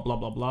 blah, blah, blah,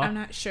 blah, blah. I'm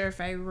not sure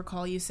if I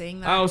recall you saying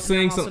that. I was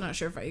saying I'm also not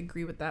sure if I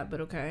agree with that, but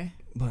okay.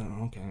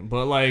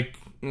 But like,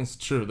 it's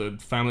true. The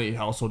family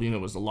household unit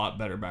was a lot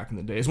better back in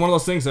the day. It's one of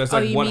those things that's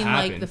like, what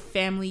happened? Like the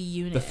family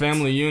unit? The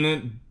family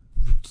unit,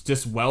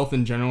 just wealth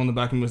in general in the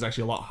back end was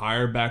actually a lot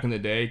higher back in the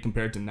day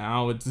compared to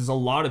now. There's a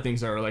lot of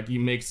things that are like, it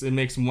makes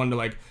me wonder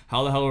like,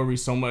 how the hell are we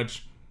so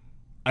much,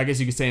 I guess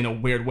you could say in a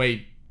weird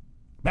way,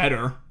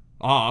 better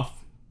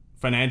off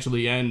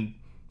financially and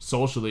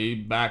socially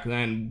back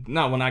then?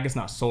 I guess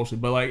not socially,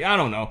 but like, I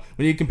don't know.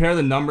 When you compare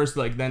the numbers to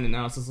like then and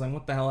now, it's just like,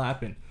 what the hell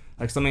happened?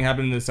 Like something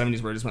happened in the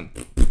 70s where it just went.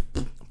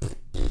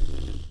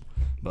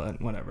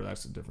 But whatever,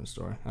 that's a different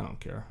story. I don't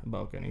care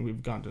about getting.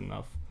 We've gone to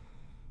enough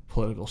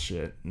political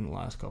shit in the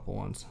last couple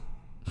ones.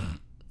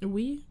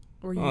 We?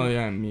 Or you? Oh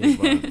yeah, me.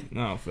 But I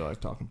don't feel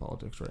like talking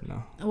politics right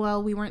now.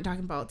 Well, we weren't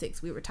talking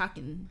politics. We were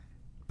talking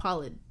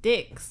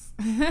politics.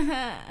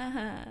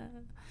 But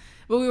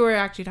we were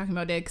actually talking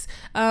about dicks.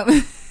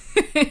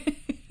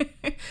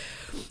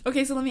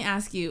 Okay, so let me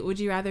ask you: would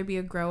you rather be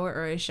a grower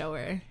or a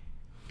shower?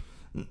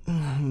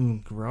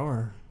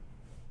 Grower.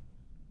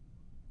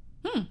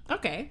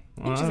 Okay.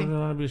 Well, I don't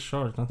want to be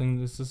short.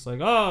 Nothing. It's just like,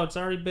 oh, it's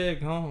already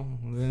big. Oh,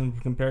 and then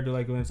compared to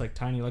like when it's like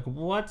tiny, like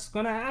what's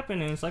gonna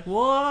happen? And it's like,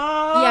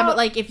 what? Yeah, but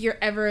like if you're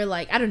ever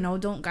like, I don't know,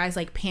 don't guys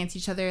like pants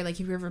each other? Like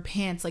if you're ever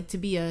pants, like to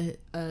be a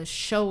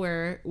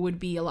shower would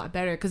be a lot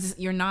better because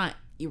you're not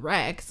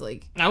erect.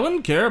 Like I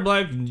wouldn't care. But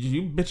like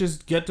you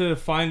bitches get to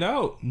find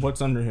out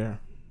what's under here.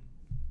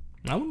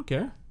 I wouldn't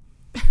care.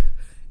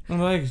 I'm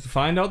like,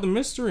 find out the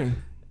mystery.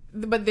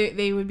 But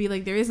they would be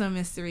like, there is no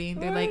mystery.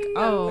 They're like,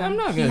 I'm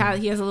not gonna,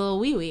 he has a little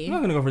wee wee. I'm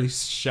not gonna go for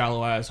these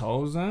shallow ass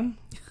hoes then.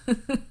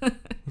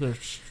 They're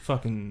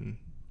fucking.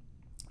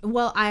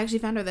 Well, I actually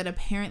found out that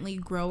apparently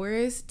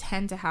growers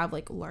tend to have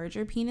like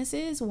larger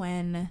penises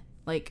when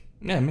like.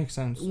 Yeah, it makes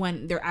sense.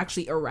 When they're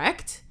actually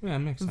erect. Yeah, it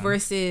makes sense.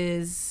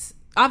 Versus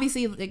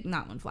obviously like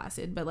not when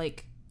flaccid, but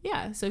like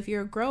yeah. So if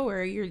you're a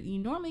grower, you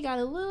normally got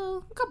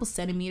a couple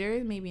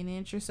centimeters, maybe an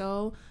inch or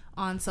so.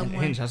 On someone.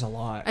 An inch has a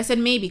lot. I said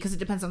maybe because it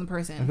depends on the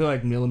person. I feel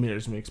like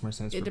millimeters makes more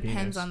sense. It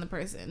depends on the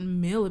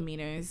person.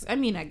 Millimeters. I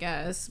mean, I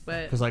guess,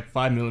 but because like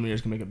 5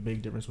 millimeters can make a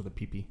big difference with a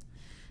pee-pee.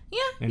 Yeah,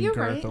 in you're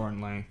girth right. or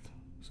in length.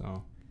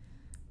 So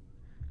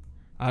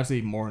I'd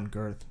say more in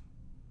girth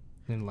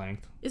than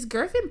length. Is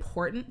girth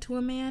important to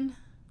a man?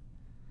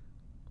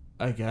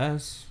 I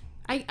guess.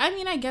 I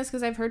mean, I guess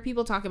because I've heard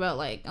people talk about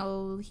like,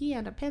 oh, he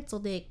had a pencil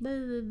dick, blah,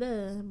 blah,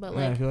 blah. But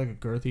like, I feel like a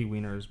girthy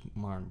wiener is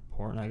more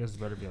important. I guess it's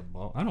better to be a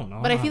ball. I don't know.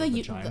 But I feel like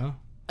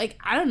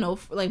I don't know.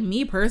 Like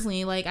me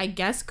personally, like I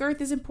guess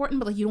girth is important,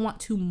 but like you don't want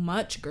too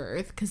much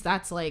girth because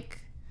that's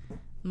like,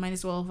 might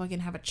as well fucking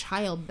have a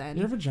child then.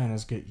 Your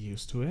vaginas get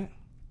used to it.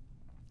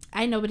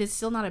 I know, but it's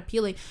still not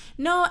appealing.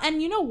 No,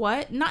 and you know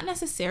what? Not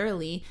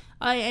necessarily.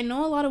 I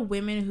know a lot of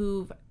women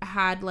who've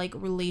had like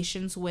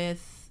relations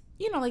with,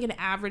 you know, like an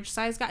average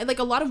size guy. Like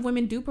a lot of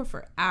women do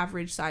prefer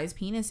average size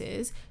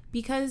penises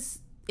because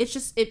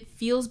it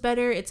feels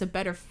better. It's a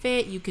better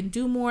fit. You can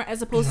do more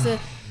as opposed to.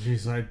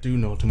 Jeez, I do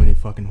know too many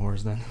fucking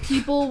whores then.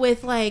 People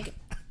with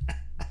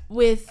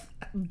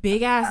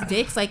big ass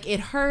dicks, like it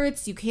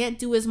hurts. You can't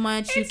do as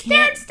much. You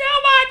can't. It's too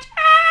much.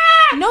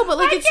 Ah! No, but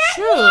like I it's can't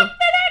true. walk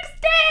the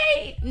next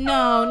day.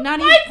 No, not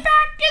even. My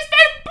back has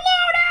been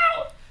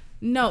blown out.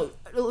 No,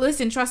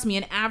 listen, trust me,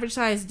 an average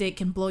sized dick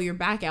can blow your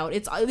back out.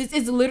 It's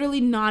literally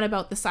not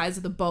about the size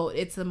of the boat.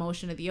 It's the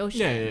motion of the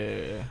ocean.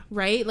 Yeah.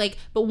 Right? Like,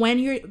 but when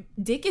your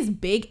dick is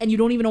big and you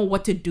don't even know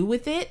what to do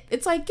with it,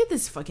 it's like, get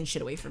this fucking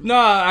shit away from me. No,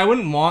 I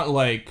wouldn't want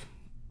like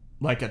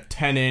a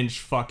 10-inch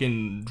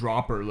fucking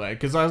dropper, like,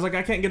 because I was like,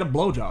 I can't get a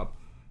blowjob.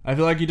 I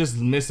feel like you just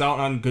miss out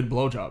on good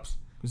blowjobs.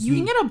 You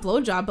can get a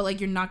blowjob, but like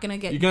you're not gonna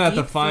get. You're gonna have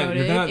to find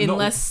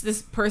unless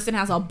this person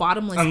has a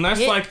bottomless. Unless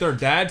pit. Like their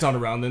dad's not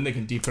around, then they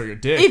can deep throat your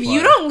dick. If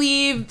you don't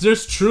leave,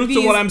 there's truth to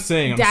what I'm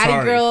saying. I'm daddy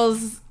sorry.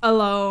 girls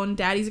alone,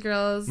 daddy's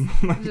girls.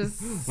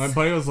 My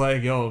buddy was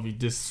like, "Yo, if you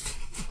just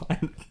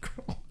find a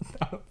girl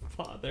without a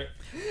father,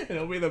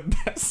 it'll be the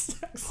best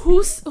sex."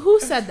 Who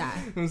said that?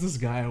 It was this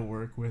guy I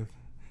work with.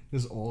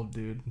 This old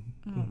dude.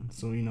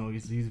 So you know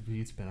he's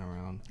been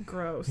around.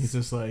 Gross. He's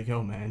just like,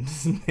 yo man,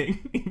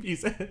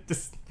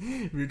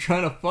 if you're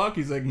trying to fuck,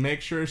 he's like,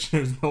 make sure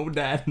there's no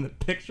dad in the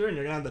picture and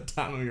you're gonna have the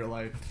time of your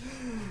life.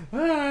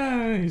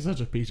 He's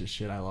such a piece of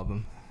shit. I love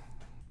him.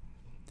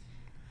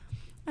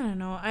 I don't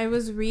know. I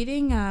was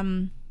reading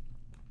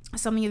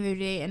something the other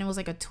day, and it was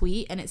like a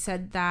tweet, and it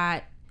said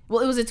that,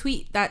 well, it was a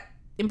tweet that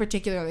in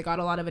particular like got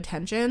a lot of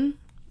attention,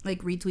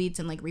 like retweets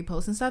and like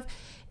reposts and stuff.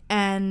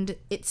 And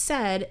it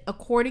said,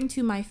 according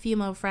to my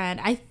female friend,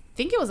 I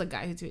think it was a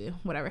guy who tweeted,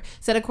 whatever,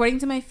 said, according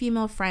to my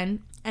female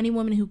friend, any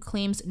woman who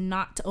claims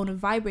not to own a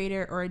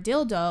vibrator or a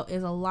dildo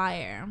is a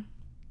liar.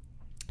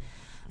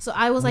 So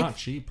I was like, not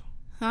cheap.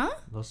 Huh?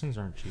 Those things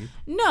aren't cheap.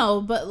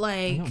 No, but You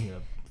like, don't need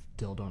a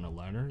dildo and a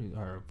lighter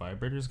or a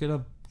vibrator. Just get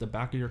the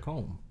back of your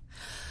comb.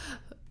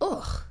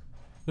 ugh,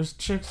 There's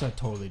chicks that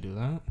totally do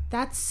that.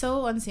 that's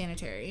so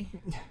unsanitary.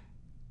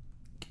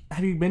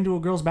 Have you been to a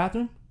girl's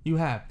bathroom? You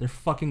have. They're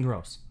fucking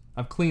gross.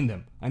 I've cleaned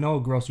them. I know how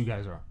gross you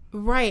guys are.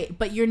 Right,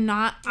 but you're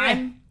not.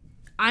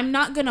 I'm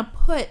not gonna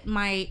put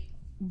my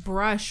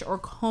brush or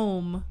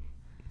comb.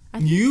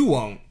 You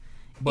won't.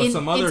 But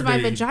some other into my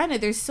dude- vagina.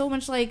 There's so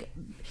much like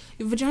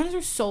vaginas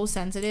are so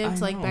sensitive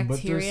to like know, but there's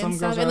bacteria some and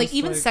stuff, girls and like that's,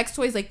 even like- sex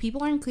toys. Like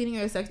people aren't cleaning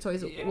their sex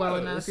toys well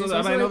enough. So You're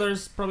I supposed to, know like-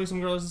 there's probably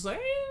some girls that's like,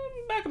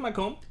 hey, back of my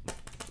comb.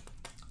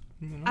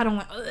 You know? I don't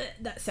want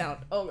that sound.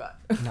 Oh god.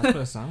 That's what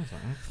it sounds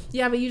like.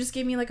 Yeah, but you just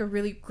gave me like a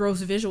really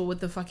gross visual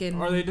with the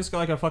fucking Or they just got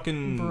like a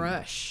fucking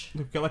brush.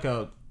 They get like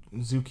a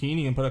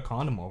zucchini and put a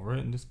condom over it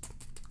and just,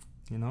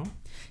 you know.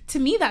 To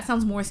me, that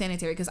sounds more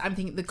sanitary because I'm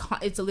thinking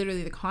it's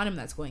literally the condom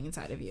that's going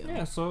inside of you.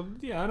 Yeah. So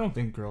yeah, I don't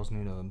think girls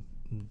need a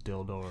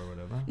dildo or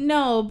whatever.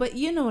 No, but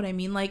you know what I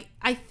mean. Like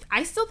I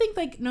still think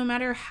like no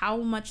matter how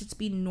much it's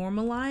being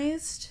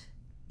normalized,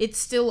 it's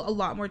still a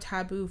lot more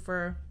taboo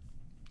for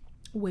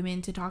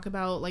women to talk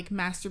about like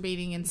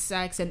masturbating and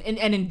sex and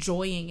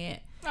enjoying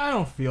it. I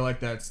don't feel like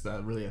that's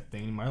really a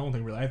thing anymore. I don't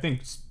think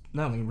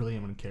really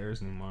anyone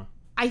cares anymore.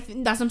 I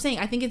think that's what I'm saying.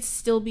 I think it's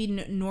still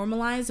being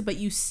normalized, but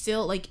you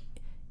still like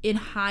in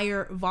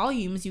higher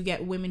volumes you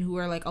get women who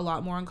are like a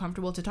lot more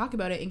uncomfortable to talk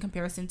about it in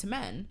comparison to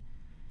men.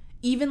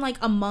 Even like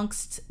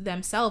amongst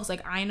themselves,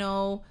 like I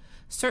know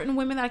certain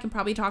women that I can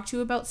probably talk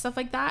to about stuff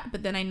like that,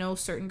 but then I know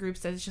certain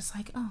groups that it's just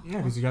like, oh. Yeah,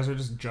 because you guys are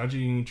just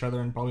judging each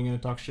other and probably gonna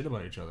talk shit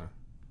about each other.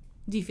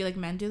 Do you feel like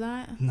men do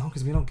that? No,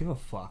 because we don't give a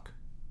fuck.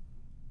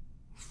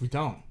 We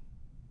don't.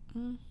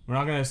 We're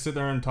not gonna sit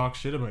there and talk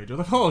shit about each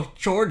other. Like, oh,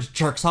 George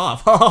jerks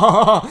off.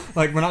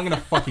 Like, we're not gonna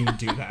fucking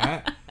do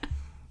that.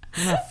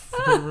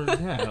 We're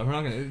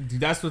not gonna. Dude,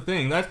 that's the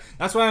thing.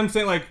 That's why I'm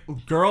saying, like,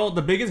 girl,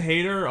 the biggest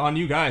hater on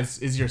you guys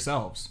is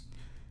yourselves.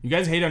 You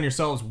guys hate on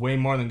yourselves way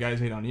more than guys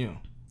hate on you.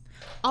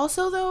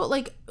 Also, though,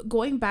 like,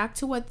 going back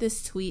to what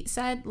this tweet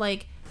said,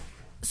 like,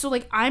 so,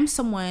 like, I'm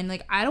someone,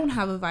 like, I don't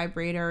have a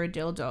vibrator or a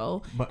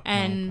dildo. But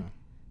And,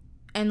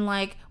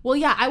 like, well,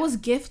 yeah, I was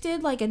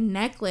gifted, like, a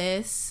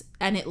necklace,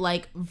 and it,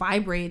 like,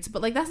 vibrates.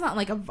 But, like, that's not,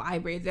 like, a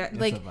vibrator. it's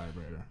Like, a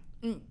vibrator.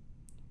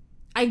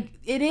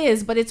 it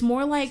is, but it's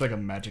more like... It's like a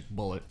magic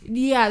bullet.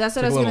 Yeah, that's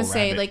what It's I like was a gonna little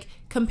say. rabbit. Like,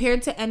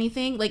 compared to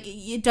anything, like,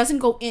 it doesn't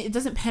go in, it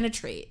doesn't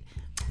penetrate.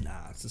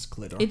 Nah, it's just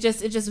glitter. It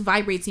just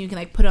vibrates and you can,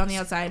 like, put it on the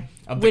outside.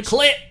 Of the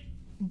clit!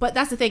 But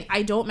that's the thing.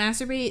 I don't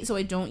masturbate, so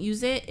I don't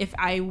use it. If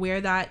I wear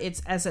that,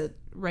 it's as a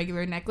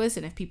regular necklace,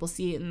 and if people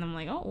see it and I'm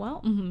like, oh,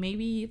 well,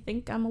 maybe you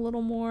think I'm a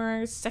little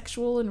more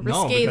sexual and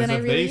No, risque because than I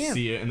if really they am.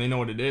 see it and they know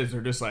what it is,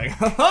 they're just like,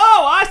 oh,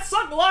 I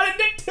suck a lot of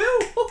dick too.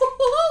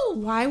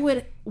 Why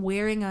would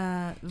wearing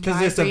a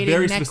Because it's a vibrating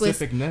very necklace...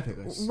 specific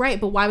necklace. Right,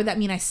 but why would that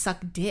mean I suck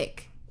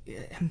dick?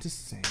 Yeah, I'm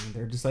just saying,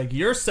 they're just like,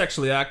 you're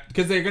sexually active,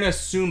 because they're gonna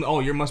assume, oh,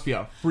 you must be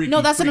a freaky.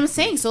 No, that's what I'm freak.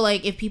 saying. So,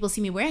 like, if people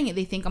see me wearing it,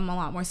 they think I'm a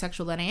lot more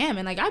sexual than I am,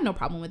 and like, I have no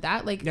problem with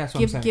that. Like, Yeah, that's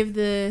what I'm saying. give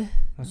the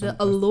That's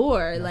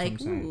allure. that's Like,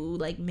 what I'm saying. ooh,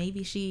 like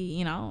maybe she,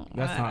 you know.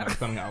 That's not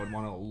something I would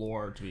want to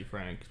allure, to be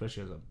frank,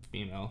 especially as a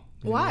female.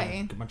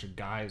 Why? A bunch of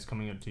guys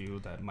coming up to you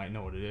that might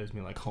know what it is, and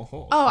be like, oh.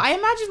 Oh, I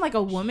imagine like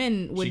a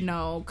woman would She-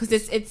 know because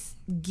it's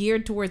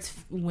geared towards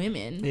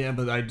women. Yeah,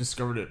 but I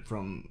discovered it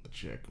from a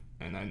chick,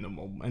 and I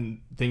know, and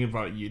thinking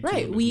about YouTube.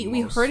 Right. is We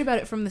most heard about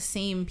it from the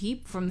same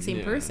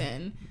Yeah.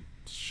 person.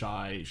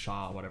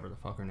 Shaw, whatever the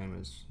fuck her name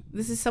is.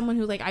 This is someone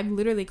who like I've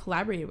literally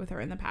collaborated with her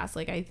in the past.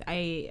 Like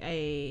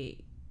I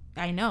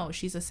know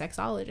she's a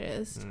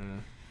sexologist.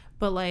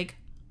 But like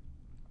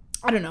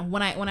I don't know,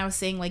 when I was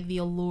saying like the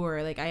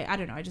allure, like I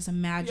don't know, I just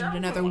imagined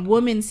another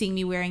woman seeing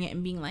me wearing it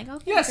and being like,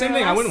 okay, Yeah, same girl,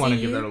 thing. I wouldn't want to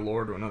see give that you.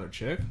 allure to another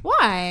chick.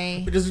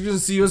 Why? Because you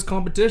just see you as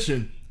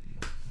competition.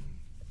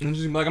 And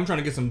just be like, I'm trying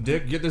to get some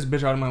dick. Get this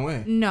bitch out of my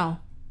way. No.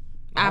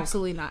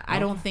 Absolutely not. I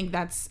don't think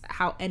that's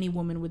how any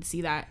woman would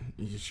see that.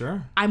 You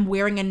sure? I'm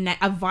wearing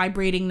a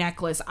vibrating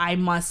necklace. I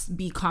must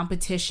be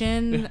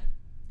competition. Yeah.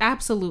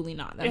 Absolutely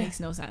not. That Yeah. makes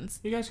no sense.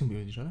 You guys compete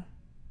with each other.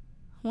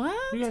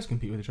 What? You guys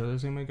compete with each other the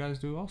same way guys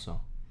do also.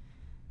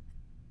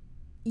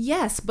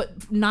 Yes,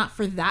 but not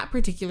for that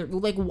particular.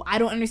 Like, I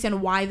don't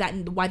understand why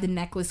the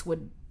necklace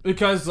would.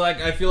 Because, like,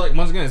 I feel like,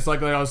 once again, it's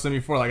like I was saying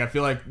before, like, I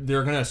feel like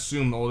they're going to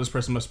assume, oh, this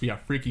person must be a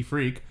freaky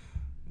freak.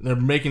 They're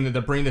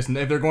bringing this.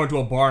 If they're going to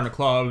a bar and a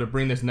club, they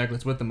bring this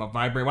necklace with them.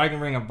 Why can you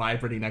bring a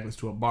vibrating necklace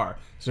to a bar?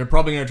 So they're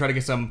probably gonna try to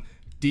get some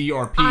D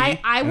or P.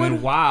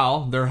 And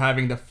while they're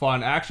having the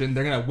fun action,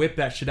 they're gonna whip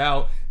that shit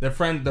out. The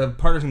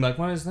partner's gonna be like,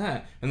 "What is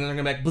that?" And then they're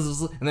gonna be like,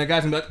 bzz, and the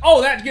guy's gonna be like,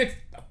 "Oh, that gets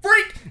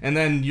freak!" And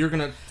then you're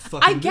gonna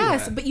fucking I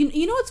guess, but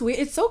you know what's weird?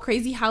 It's so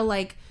crazy how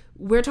like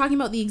we're talking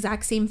about the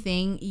exact same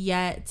thing,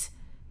 yet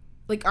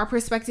like our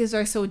perspectives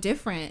are so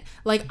different.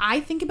 Like I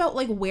think about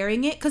like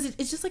wearing it because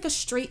it's just like a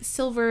straight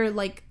silver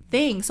like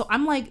thing. So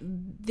I'm like,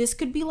 this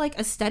could be like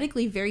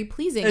aesthetically very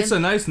pleasing. It's a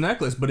nice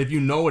necklace, but if you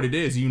know what it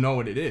is, you know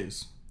what it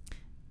is.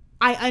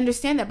 I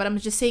understand that, but I'm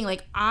just saying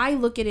like I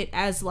look at it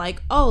as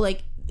like, oh,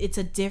 like it's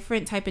a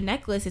different type of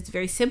necklace. It's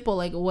very simple.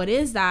 Like what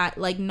is that?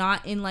 Like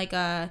not in like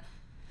a.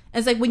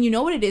 It's like when you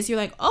know what it is, you're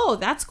like, oh,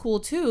 that's cool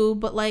too.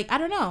 But like, I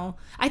don't know.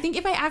 I think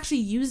if I actually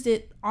used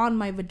it on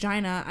my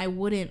vagina, I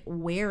wouldn't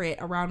wear it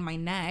around my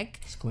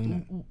neck. Just clean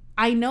it.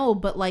 I know,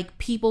 but like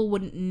people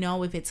wouldn't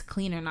know if it's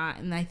clean or not.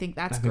 And I think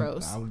that's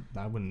gross.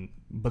 I wouldn't,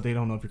 but they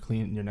don't know if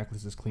your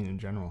necklace is clean in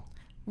general.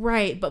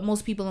 Right. But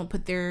most people don't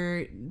put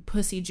their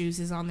pussy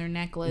juices on their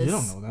necklace. You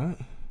don't know that.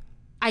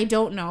 I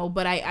don't know,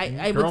 but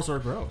Girls are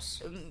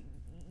gross.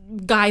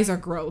 Guys are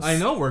gross. I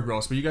know we're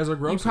gross, but you guys are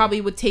gross. You probably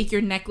would take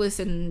your necklace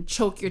and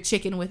choke your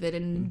chicken with it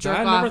and jerk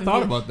off. I never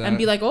thought about that. And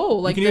be like, oh,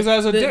 like you can use that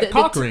as a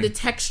cock ring. The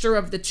texture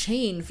of the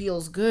chain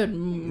feels good.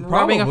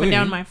 Rubbing up and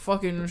down my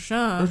fucking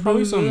shaft. There's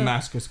probably some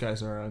masochist guys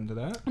that are into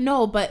that.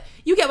 No, but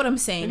you get what I'm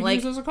saying. You like,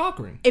 use it as a cock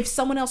ring. If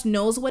someone else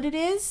knows what it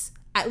is,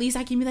 at least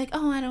I can be like,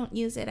 oh, I don't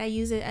use it. I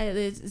use it.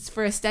 It's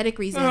for aesthetic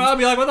reasons. I'll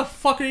be like, what the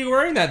fuck are you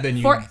wearing that then?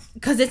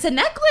 Because it's a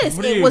necklace.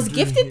 It was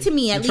gifted to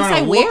me. At least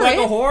I wear it. Look like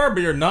a whore,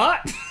 but you're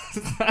not.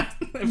 If I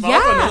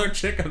was another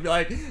chick, I'd be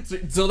like,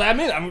 so that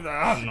means I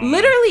don't know.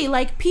 Literally,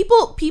 like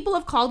people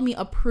have called me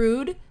a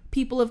prude.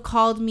 People have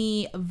called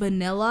me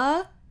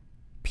vanilla.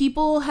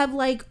 People have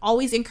like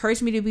always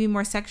encouraged me to be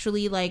more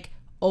sexually like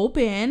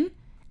open,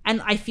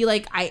 and I feel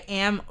like I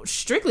am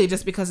strictly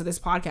just because of this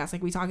podcast.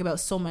 Like we talk about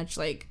so much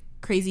like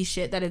crazy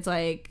shit that it's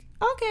like,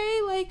 okay,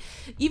 like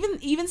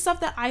even stuff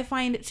that I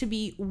find to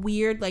be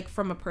weird, like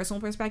from a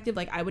personal perspective,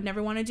 like I would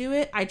never want to do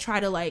it. I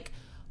try to like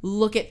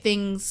look at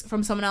things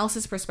from someone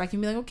else's perspective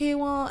and be like, okay,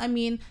 well, I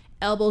mean,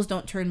 elbows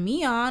don't turn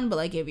me on, but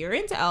like if you're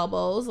into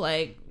elbows,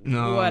 like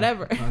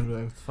whatever. I'd be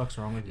like, what the fuck's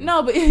wrong with you?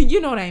 No, but you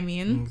know what I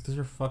mean. Get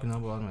your fucking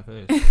elbow out of my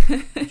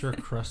face. Get your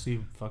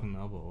crusty fucking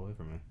elbow away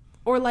from me.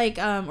 Or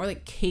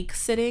like cake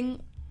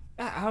sitting.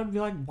 I would be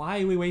like,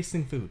 why are we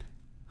wasting food?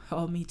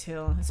 Oh, me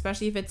too.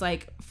 Especially if it's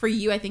like, for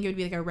you, I think it would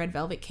be like a red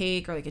velvet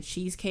cake or like a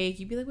cheesecake.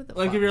 You'd be like, what the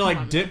fuck? Like if you're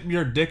like, dip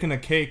your dick in a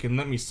cake and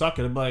let me suck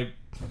it, I'd be like,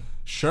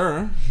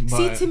 sure. But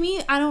see, to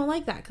me, I don't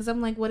like that because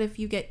I'm like, what if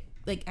you get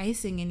like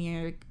icing in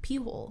your pee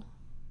hole?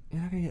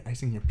 You're not gonna get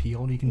icing in your pee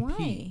hole. You can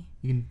pee.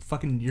 You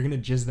can you're gonna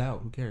jizz it out.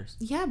 Who cares?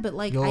 Yeah, but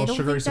like, I don't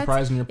think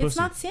surprise in your pussy. It's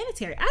not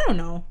sanitary. I don't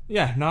know.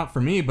 Yeah, not for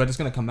me, but it's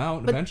gonna come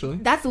out eventually.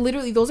 That's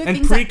literally, those are and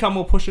things. And pre-cum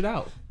will push it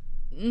out.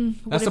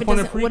 That's the point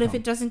of pre-cum. What if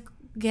it doesn't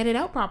get it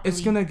out properly?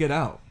 It's gonna get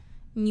out.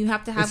 And you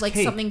have to have like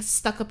cake. Something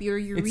stuck up your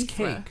urethra. It's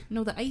cake.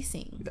 No, the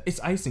icing. It's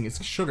icing.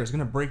 It's sugar. It's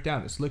gonna break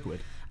down. It's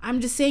liquid. I'm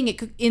just saying it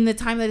could, in the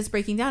time that it's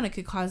breaking down, it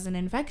could cause an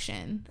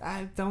infection.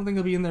 I don't think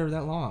it'll be in there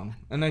that long.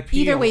 And I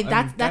pee. Either way,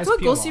 that's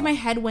what goes through my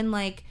head when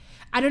like,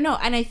 I don't know.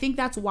 And I think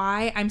that's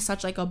why I'm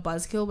such like a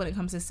buzzkill when it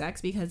comes to sex,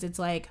 because it's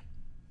like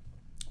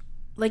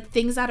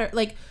things that are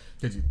like.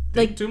 Did you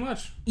think too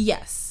much?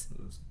 Yes.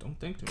 Don't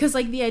think too much. Because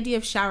like the idea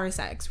of shower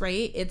sex,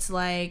 right? It's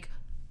like,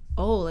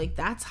 oh, like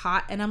that's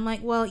hot. And I'm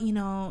like, well, you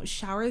know,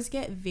 showers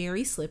get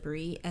very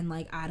slippery and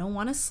like I don't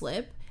want to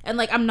slip. And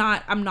like I'm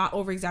not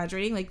over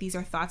exaggerating. Like these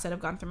are thoughts that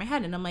have gone through my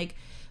head. And I'm like,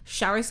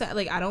 shower sex,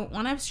 like I don't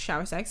want to have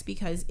shower sex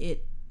because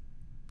it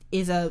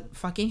is a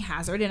fucking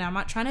hazard and I'm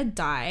not trying to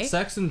die.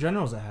 Sex in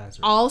general is a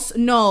hazard. Also,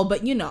 no,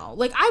 but you know,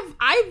 like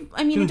I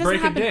mean, you it doesn't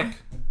break happen. A dick.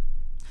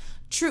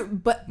 True,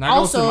 but that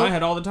also goes through my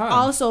head all the time.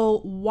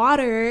 Also,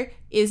 water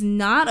is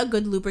not a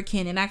good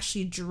lubricant and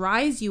actually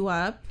dries you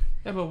up.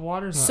 Yeah, but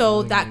water's not. So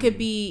really that could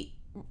be,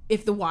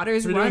 if the water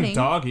is running. Doing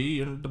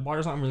doggy, the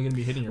water's not really going to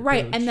be hitting your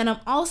right. pooch. And then I'm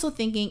also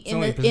thinking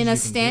in a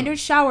standard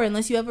shower,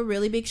 unless you have a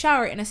really big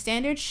shower, in a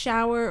standard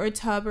shower or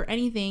tub or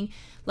anything,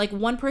 like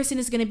one person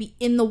is going to be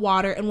in the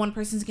water and one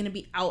person is going to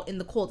be out in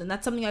the cold. And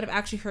that's something I've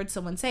actually heard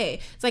someone say.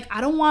 It's like, I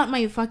don't want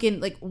my fucking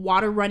like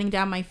water running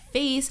down my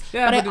face.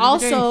 Yeah, but I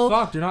also, you're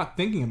fucked. You're not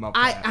thinking about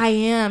that. I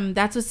am.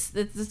 That's what's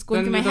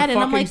going through my head. And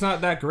I'm like,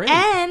 not that great.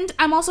 And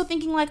I'm also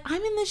thinking like,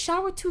 I'm in the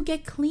shower to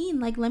get clean.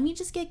 Like, let me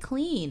just get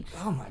clean.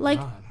 Oh my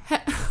God.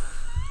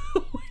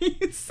 What are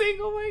you saying?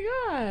 Oh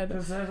my God.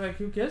 That's like,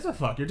 who gives a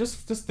fuck? You're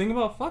just thinking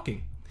about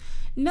fucking.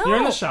 No. You're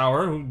in the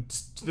shower.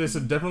 There's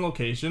a different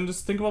location.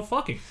 Just think about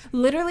fucking.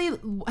 Literally,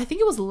 I think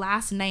it was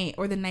last night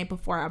or the night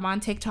before. I'm on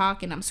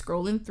TikTok and I'm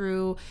scrolling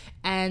through,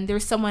 and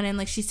there's someone and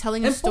like she's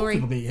telling a story.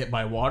 Both people get hit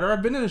by water.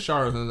 I've been in a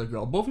shower with another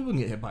girl. Both people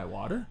can get hit by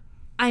water.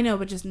 I know,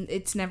 but just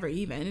it's never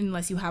even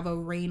unless you have a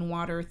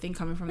rainwater thing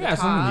coming from the Yeah,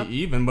 it's not top. gonna be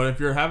even. But if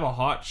you have a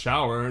hot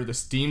shower, the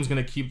steam's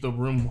gonna keep the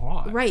room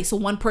hot. Right, so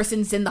one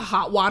person's in the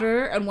hot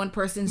water and one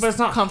person's But it's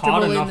not comfortable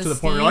hot in enough the to the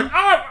steam. point where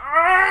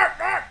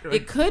you're like,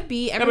 It could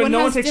be. but Everyone no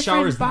one has takes different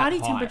showers that body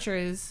hot.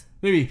 temperatures.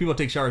 Maybe people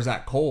take showers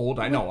that cold.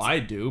 I know I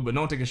do, but no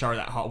one takes a shower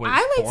that hot when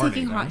it's I like pouring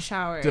taking down. hot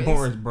showers. To the point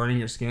where it's burning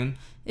your skin.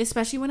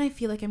 Especially when I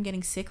feel like I'm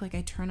getting sick, like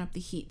I turn up the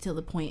heat to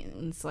the point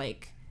and it's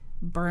like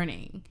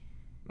burning.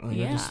 Well,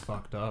 you're Yeah. just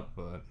fucked up,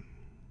 but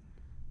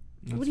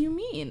What do you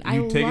mean?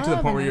 you take it to the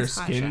love point a where your nice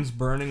hot skin's shower.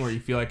 burning, where you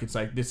feel like it's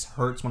like this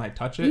hurts when I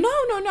touch it.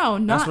 No,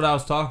 not. That's what I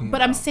was talking But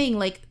about. I'm saying,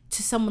 like,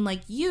 to someone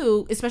like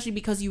you, especially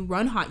because you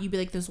run hot, you'd be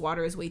like, this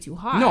water is way too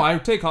hot. No, I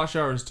take hot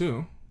showers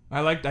too.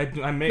 I'll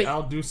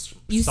do.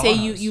 You say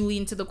you saunas.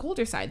 lean to the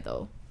colder side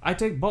though. I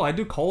take both. I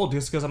do cold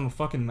just because I'm a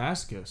fucking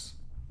masochist.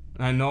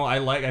 And I know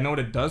what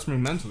it does for me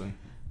mentally.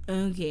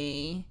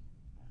 Okay.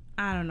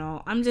 I don't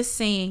know. I'm just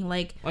saying,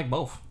 like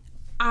Both.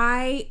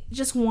 I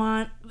just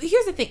want.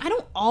 Here's the thing. I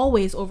don't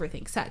always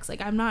overthink sex.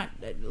 Like I'm not.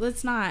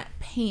 Let's not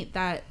paint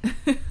that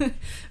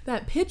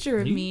that picture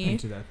of You me.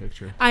 painted that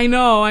picture. I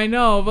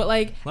know, but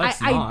like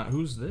Let's not.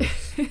 Who's this?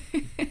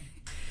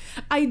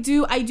 I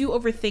do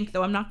overthink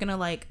though. I'm not gonna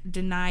like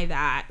deny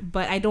that,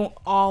 but I don't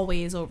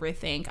always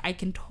overthink. I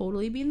can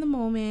totally be in the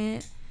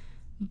moment,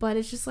 but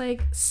it's just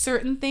like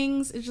certain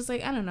things. It's just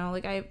like I don't know.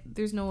 Like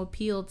there's no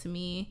appeal to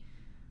me.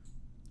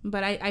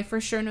 But I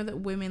for sure know that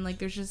women, like,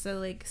 there's just a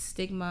like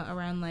stigma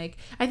around like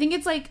I think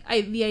it's like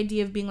the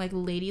idea of being like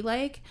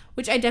ladylike,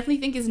 which I definitely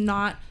think is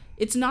not.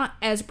 It's not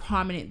as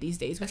prominent these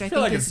days, which I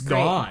feel think like is it's great.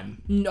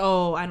 gone.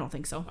 No, I don't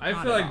think so. I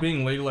Not feel at like all.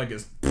 being ladylike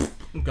is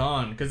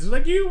gone because it's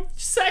like you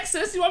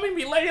sexist. You want me to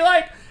be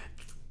ladylike?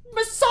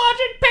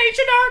 Misogyn,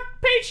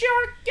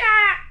 patriarch,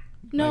 yeah.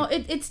 No,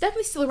 it's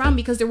definitely still around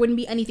because there wouldn't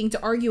be anything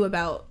to argue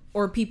about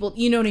or people,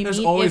 you know what I mean? There's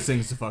always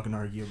things to fucking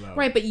argue about.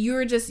 Right, but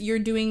you're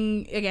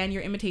doing, again,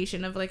 your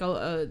imitation of like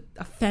a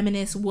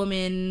feminist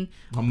woman.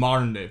 A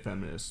modern day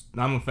feminist.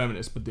 I'm a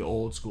feminist, but the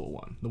old school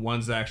one. The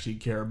ones that actually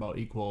care about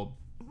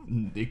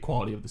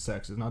equality of the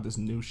sexes, not this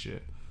new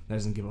shit that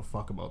doesn't give a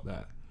fuck about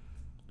that.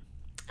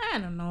 I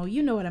don't know.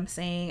 You know what I'm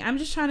saying. I'm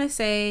just trying to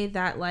say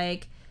that,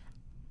 like,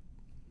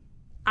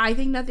 I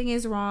think nothing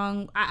is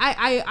wrong.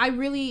 I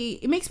really,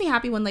 it makes me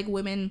happy when, like,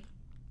 women,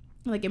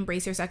 like,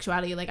 embrace their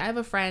sexuality. Like, I have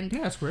a friend.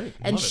 Yeah, that's great.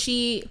 And Love it.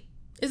 she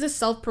is a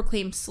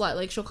self-proclaimed slut.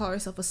 Like, she'll call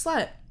herself a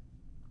slut.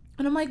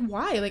 And I'm like,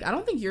 why? Like, I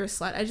don't think you're a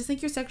slut. I just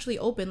think you're sexually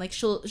open. Like,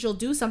 she'll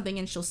do something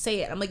and she'll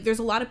say it. I'm like, there's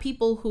a lot of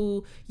people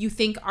who you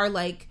think are,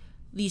 like,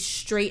 these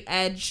straight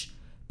edge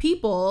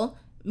people.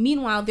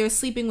 Meanwhile, they're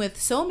sleeping with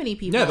so many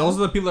people. Yeah, those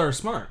are the people that are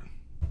smart.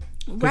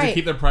 Because right. they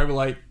keep their private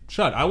life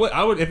shut. I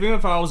would, even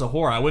if I was a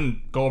whore, I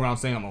wouldn't go around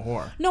saying I'm a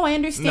whore. No, I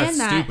understand That's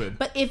that. stupid.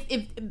 But if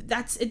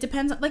that's, it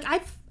depends. Like,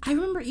 I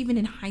remember even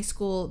in high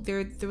school,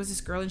 there was this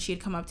girl and she had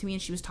come up to me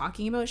and she was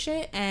talking about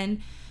shit.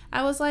 And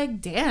I was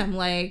like, damn,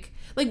 like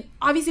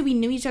obviously we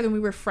knew each other and we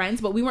were friends,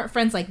 but we weren't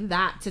friends like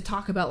that to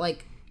talk about,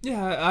 like,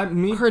 Yeah,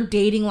 her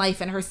dating life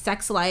and her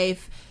sex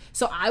life.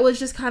 So I was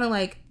just kind of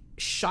like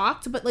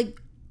shocked, but like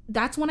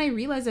that's when I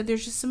realized that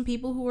there's just some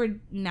people who are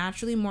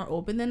naturally more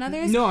open than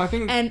others. No, I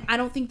think, and I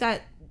don't think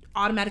that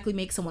automatically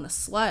makes someone a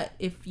slut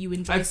if you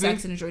enjoy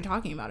sex and enjoy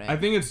talking about it. I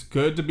think it's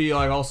good to be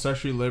like all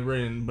sexually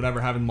liberated and whatever,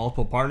 having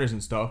multiple partners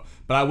and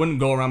stuff. But I wouldn't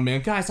go around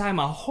being, guys, I'm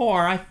a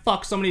whore. I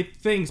fuck so many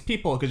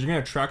people, because you're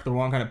gonna attract the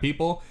wrong kind of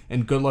people.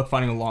 And good luck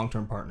finding a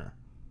long-term partner.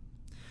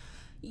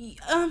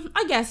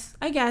 I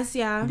guess,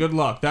 yeah. Good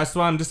luck. That's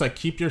why I'm just like,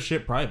 keep your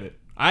shit private.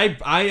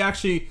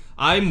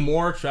 I'm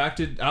more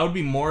attracted. I would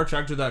be more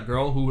attracted to that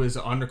girl who is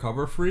an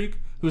undercover freak,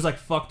 who's like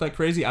fucked like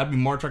crazy. I'd be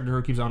more attracted to her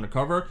who keeps it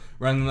undercover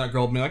rather than that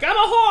girl being like, I'm a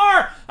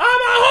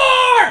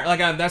whore. Like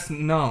that's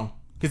no.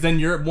 Because then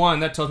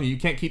that tells me you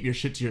can't keep your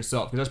shit to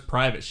yourself, because that's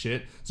private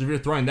shit. So if you're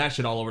throwing that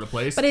shit all over the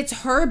place, But it's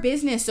her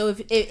business, so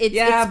if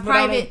it's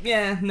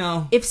private,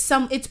 no.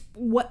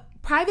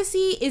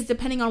 Privacy is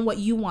depending on what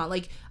you want.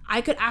 Like, I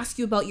could ask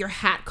you about your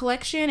hat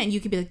collection, and you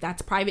could be like,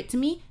 "That's private to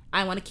me.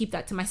 I want to keep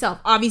that to myself."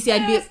 Obviously,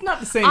 I'd be. It's not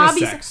the same as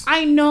sex.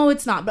 I know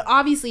it's not, but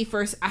obviously,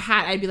 for a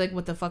hat, I'd be like,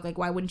 "What the fuck? Like,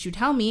 why wouldn't you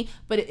tell me?"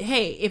 But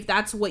hey, if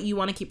that's what you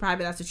want to keep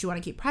private, that's what you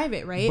want to keep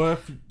private, right?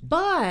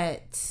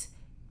 But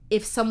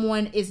if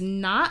someone is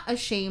not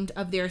ashamed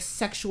of their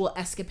sexual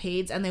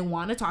escapades and they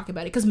want to talk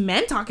about it, because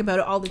men talk about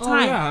it all the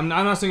time. Oh yeah, I'm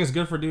not saying it's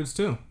good for dudes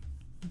too.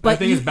 But I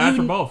think it's bad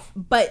for both.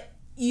 But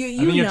you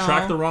you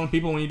attract the wrong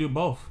people when you do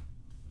both.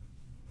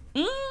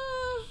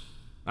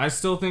 I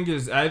still think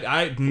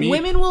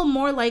women will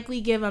more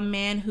likely give a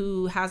man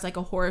who has like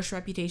a whorish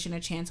reputation a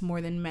chance more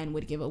than men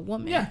would give a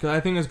woman. Yeah, because I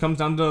think it comes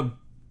down to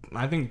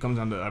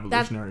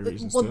evolutionary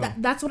reasons too.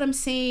 That's what I'm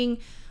saying.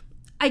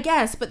 I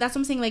guess, but that's what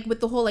I'm saying. Like, with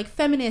the whole like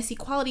feminist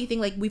equality thing,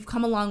 like, we've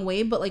come a long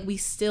way, but like we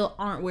still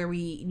aren't where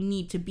we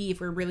need to be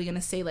if we're really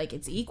gonna say like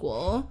it's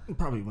equal.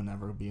 Probably will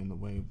never be in the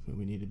way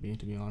we need to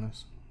be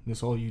honest.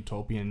 This whole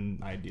utopian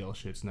ideal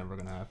shit's never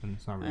gonna happen.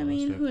 It's not I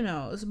realistic. mean, who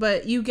knows?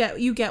 But you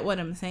get what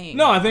I'm saying.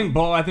 No, I think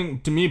both. I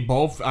think to me,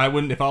 both. I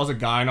wouldn't. If I was a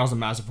guy and I was a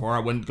massive whore, I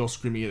wouldn't go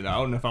screaming it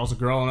out. And if I was a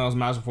girl and I was a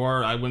massive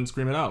whore, I wouldn't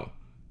scream it out.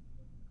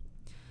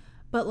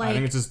 But like, I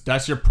think it's just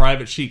that's your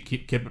private sheet.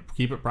 Keep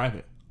it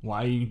private.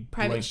 Why are you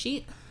private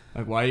sheet.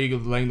 Like, why are you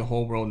letting the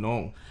whole world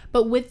know?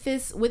 But with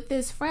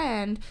this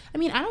friend, I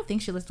mean, I don't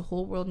think she lets the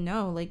whole world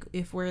know. Like,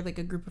 if we're like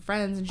a group of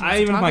friends and she wants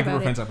to Even talk my about group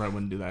of it. friends, I probably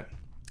wouldn't do that.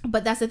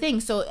 But that's the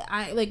thing. So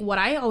I like what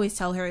I always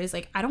tell her is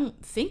like, I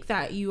don't think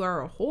that you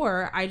are a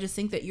whore. I just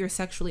think that you're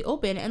sexually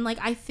open. And like,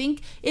 I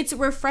think it's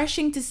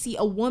refreshing to see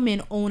a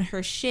woman own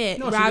her shit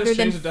No, she rather just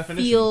than changed the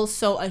definition. feel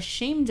so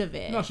ashamed of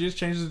it. No, she just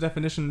changes the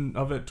definition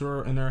of it to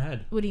her in her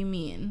head. What do you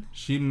mean?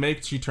 She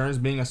turns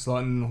being a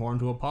slut and whore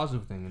into a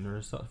positive thing in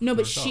herself. No, to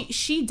but herself.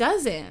 she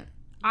doesn't.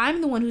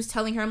 I'm the one who's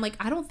telling her. I'm like,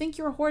 I don't think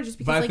you're a whore just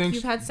because like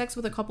you've had sex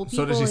with a couple people.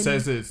 So does she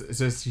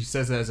and she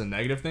says it as a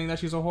negative thing that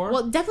she's a whore?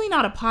 Well, definitely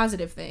not a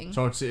positive thing.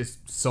 So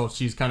so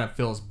she's kind of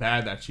feels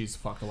bad that she's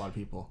fucked a lot of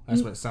people.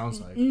 That's what it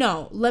sounds like.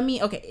 No,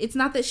 okay. It's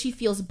not that she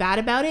feels bad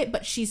about it,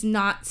 but she's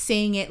not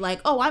saying it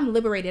like, oh, I'm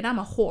liberated, I'm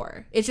a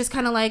whore. It's just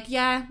kind of like,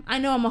 yeah, I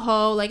know I'm a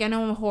hoe, like I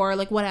know I'm a whore,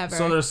 like whatever.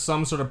 So there's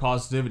some sort of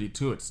positivity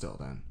to it still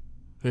then.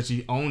 Because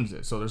she owns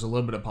it, so there's a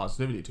little bit of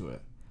positivity to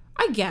it.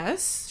 I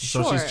guess.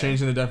 Sure. So she's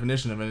changing the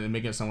definition of it and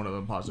making it somewhat of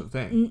a positive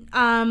thing.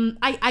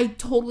 I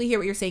totally hear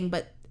what you're saying,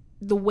 but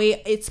the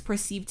way it's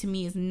perceived to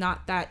me is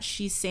not that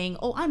she's saying,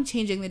 oh, I'm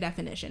changing the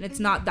definition. It's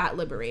not that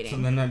liberating. So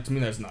then to me,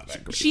 that's not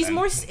that great.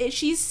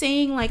 She's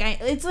saying like,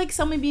 it's like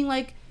someone being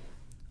like,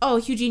 oh,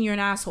 Eugene, you're an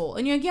asshole.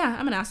 And you're like, yeah,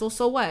 I'm an asshole.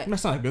 So what?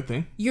 That's not a good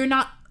thing. You're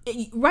not,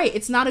 right.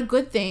 It's not a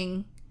good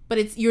thing.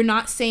 But you're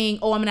not saying,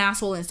 oh, I'm an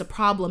asshole and it's a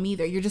problem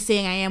either. You're just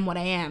saying I am what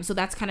I am. So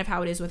that's kind of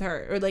how it is with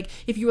her. Or like,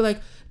 if you were like,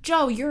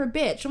 Joe, you're a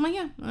bitch. I'm like,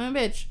 yeah, I'm a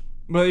bitch.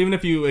 But even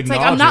if you acknowledge it's like,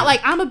 I'm not like,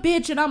 I'm a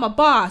bitch and I'm a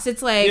boss.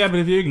 It's like... Yeah, but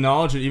if you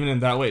acknowledge it even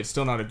in that way, it's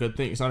still not a good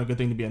thing. It's not a good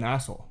thing to be an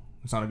asshole.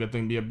 It's not a good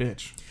thing to be a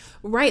bitch.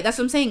 Right, that's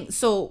what I'm saying.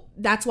 So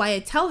that's why I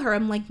tell her,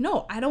 I'm like,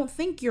 no, I don't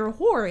think you're a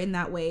whore in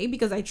that way.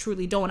 Because I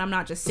truly don't. I'm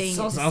not just saying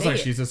it. Sounds like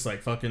she's just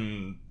like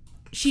fucking...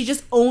 She's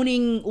just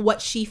owning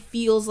what she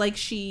feels like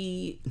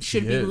she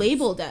should be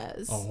labeled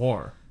as. A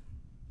whore.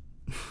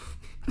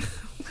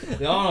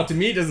 No, to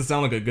me it doesn't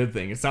sound like a good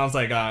thing. It sounds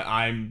like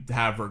I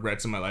have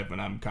regrets in my life and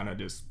I'm kind of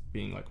just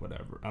being like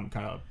whatever. I'm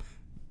kind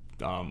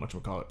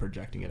of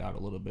projecting it out a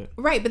little bit.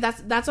 Right, but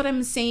that's what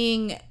I'm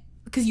saying.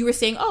 Because you were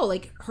saying, oh,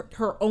 like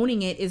her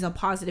owning it is a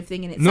positive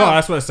thing in itself. No,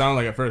 that's what it sounded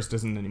like at first. It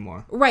isn't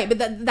anymore. Right,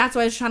 but that's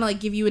why I was trying to like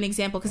give you an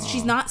example. Because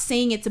she's not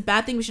saying it's a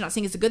bad thing, but she's not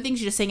saying it's a good thing.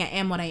 She's just saying I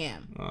am what I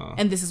am,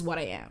 and this is what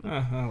I am.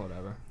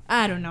 Whatever.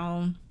 I don't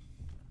know.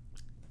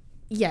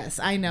 Yes,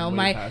 I know.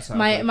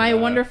 My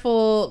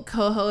wonderful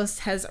co-host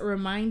has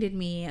reminded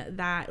me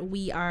that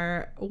we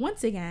are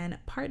once again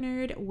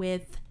partnered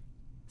with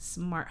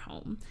Smart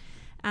Home.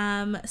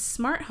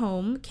 Smart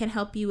Home can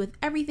help you with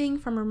everything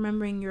from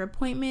remembering your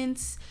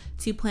appointments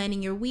to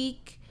planning your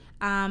week.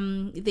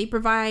 They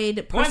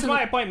provide When's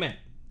my appointment?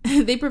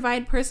 They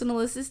provide personal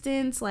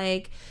assistants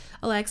like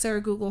Alexa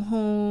or Google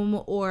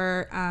Home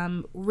or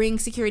Ring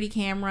security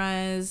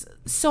cameras.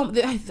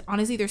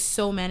 Honestly, there's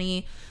so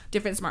many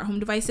different smart home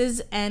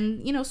devices,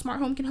 and Smart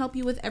Home can help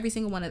you with every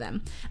single one of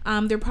them.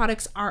 Their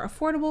products are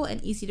affordable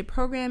and easy to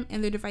program,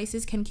 and their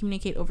devices can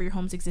communicate over your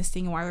home's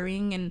existing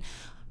wiring and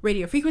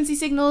radio frequency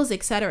signals,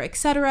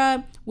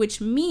 etc.,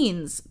 which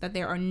means that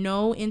there are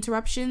no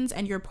interruptions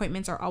and your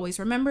appointments are always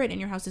remembered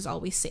and your house is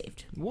always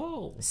saved.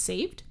 Whoa.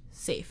 Saved?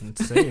 Safe.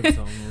 It's saved.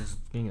 Someone's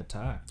being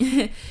attacked.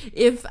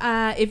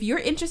 If you're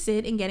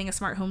interested in getting a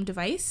smart home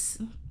device,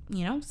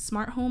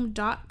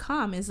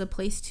 smarthome.com is the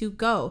place to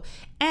go.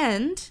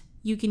 And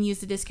you can use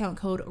the discount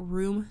code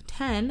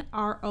ROOM10,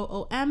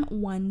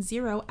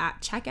 ROOM10 at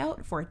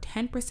checkout for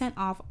 10%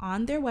 off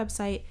on their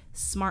website,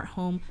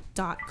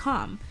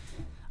 smarthome.com.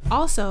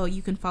 Also,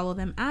 you can follow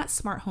them at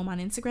Smart Home on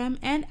Instagram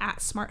and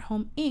at Smart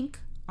Home Inc.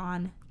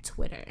 on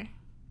Twitter.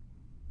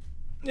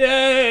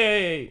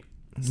 Yay!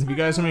 If you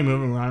guys hear me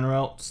moving around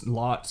a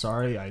lot,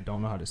 sorry, I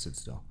don't know how to sit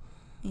still.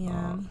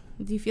 Yeah.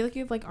 Do you feel like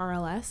you have like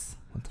RLS?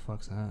 What the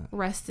fuck's that?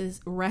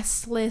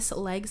 Restless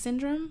leg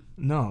syndrome?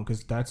 No,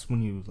 because that's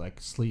when you like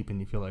sleep and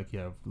you feel like you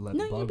have bugs.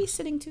 You'd be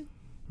sitting too.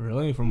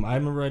 Really? I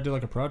remember I did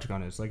like a project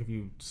on it. It's like if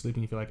you sleep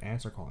and you feel like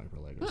ants are crawling up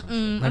your leg or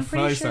something. I'm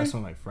pretty sure. That's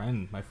what my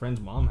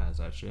friend's mom has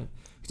that shit.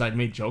 Because I'd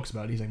made jokes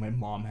about it. He's like, my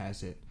mom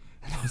has it.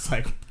 And I was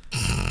like,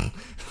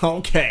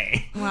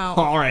 okay. Wow.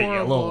 All right,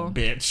 horrible. you little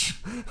bitch.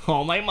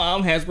 Oh, my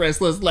mom has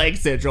restless leg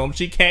syndrome.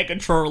 She can't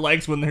control her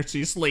legs when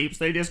she sleeps.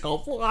 They just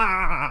go,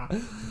 ah.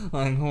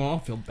 Like, oh, I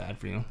feel bad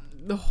for you.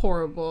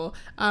 Horrible.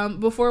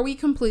 Before we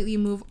completely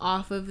move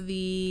off of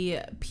the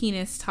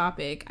penis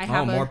topic, I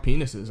have more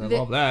penises. I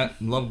love that.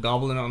 Love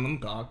gobbling on them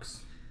cocks.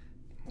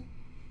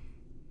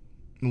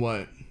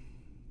 What?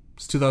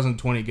 It's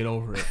 2020. Get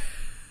over it.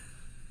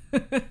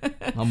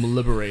 I'm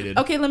liberated.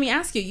 Okay, let me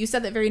ask you. You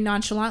said that very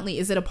nonchalantly.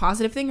 Is it a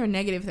positive thing or a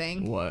negative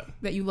thing? What?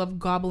 That you love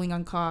gobbling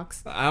on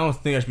cocks. I don't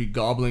think I should be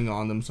gobbling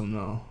on them, so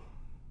no.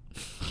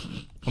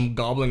 I'm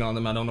gobbling on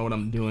them. I don't know what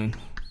I'm doing.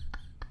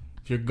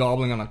 you're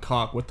gobbling on a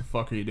cock, what the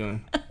fuck are you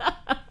doing?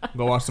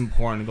 Go watch some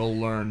porn and go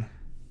learn.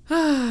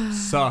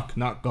 Suck,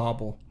 not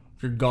gobble.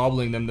 If you're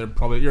gobbling them,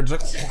 you're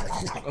just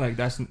like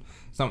that's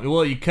something.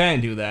 Well, you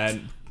can do that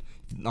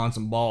on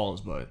some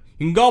balls, but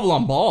you can gobble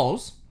on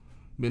balls,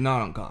 but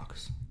not on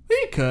cocks.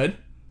 You could.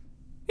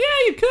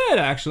 Yeah, you could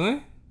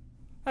actually.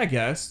 I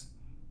guess.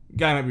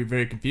 Guy might be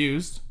very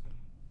confused.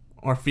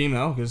 Or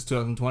female, because it's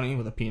 2020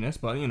 with a penis,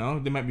 but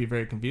they might be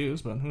very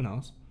confused, but who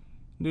knows?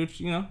 Dude,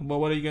 well,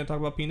 what are you going to talk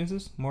about?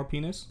 Penises? More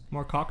penis?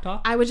 More cock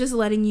talk? I was just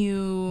letting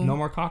you... No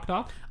more cock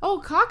talk? Oh,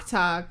 cock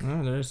talk.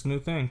 Oh, there's a new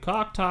thing.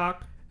 Cock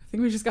talk. I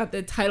think we just got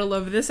the title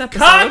of this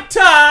episode. Cock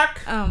talk!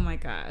 Oh my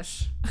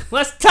gosh.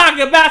 Let's talk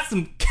about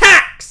some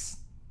cocks!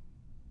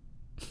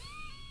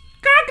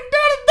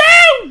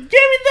 Cock-a-doodle-doo! Give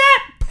me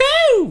that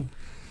poo!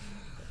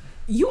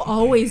 You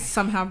always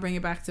somehow bring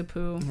it back to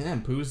poo. Yeah,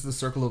 and poo's the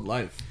circle of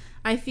life.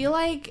 I feel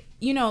like,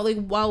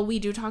 while we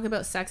do talk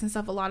about sex and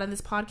stuff a lot on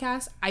this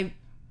podcast,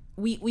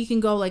 we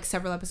can go like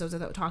several episodes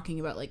without talking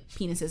about like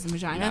penises and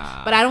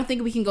vagina, but I don't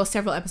think we can go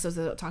several episodes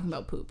without talking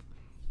about poop.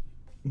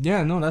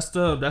 Yeah, no, that's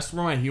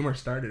where my humor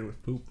started,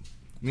 with poop.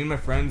 Me and my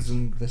friends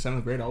in the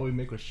 7th grade, all we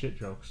make was shit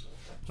jokes.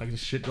 Like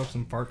just shit jokes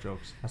and fart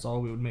jokes. That's all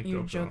we would make.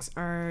 Your jokes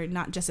are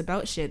not just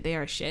about shit, they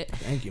are shit.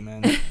 Thank you,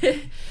 man.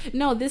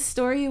 No, this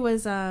story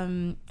was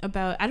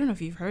about, I don't know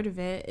if you've heard of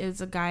it. It was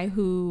a guy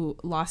who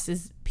lost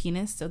his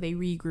penis, so they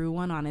regrew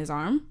one on his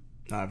arm.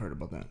 I've heard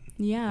about that.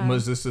 Yeah.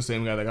 Was this the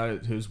same guy that got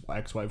it, his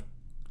ex-wife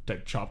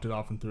like chopped it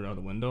off and threw it out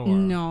the window? Or,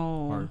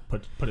 no. Or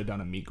put it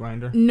down a meat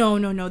grinder?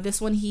 No.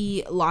 This one,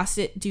 he lost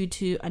it due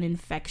to an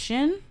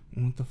infection.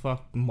 What the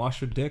fuck?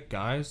 Wash your dick,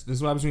 guys. This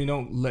is what happens when you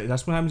don't...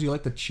 That's what happens when you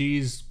let the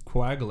cheese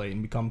coagulate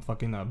and become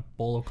fucking a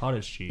bowl of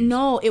cottage cheese.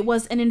 No, it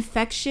was an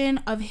infection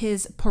of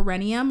his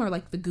perineum, or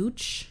like the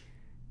gooch.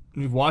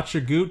 Watch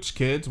your gooch,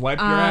 kids. Wipe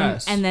your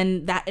ass. And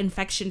then that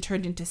infection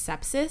turned into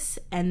sepsis.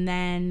 And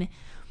then,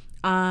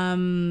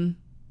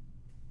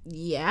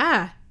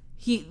 yeah.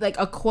 He, like,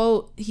 a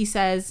quote, he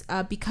says,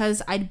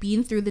 because I'd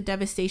been through the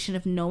devastation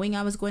of knowing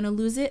I was going to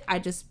lose it, I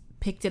just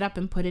picked it up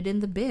and put it in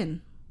the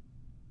bin.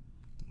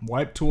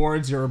 Wipe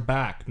towards your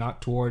back,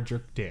 not towards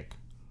your dick.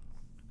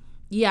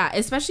 Yeah,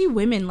 especially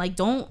women. Like,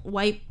 don't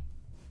wipe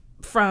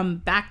from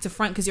back to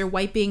front, because you're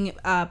wiping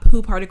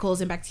poo particles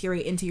and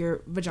bacteria into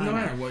your vagina. No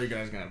matter what, you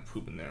guys are gonna have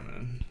poop in there,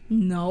 man.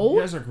 No. You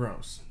guys are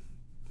gross.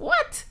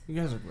 What? You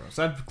guys are gross.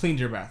 I've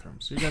cleaned your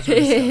bathrooms. You guys are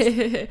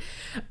disgusting.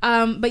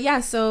 But yeah,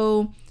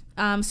 so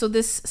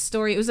this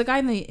story, it was a guy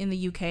in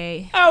the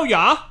UK. Oh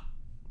yeah.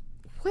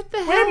 What the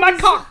hell? Where'd my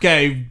cock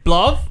go,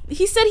 love?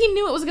 He said he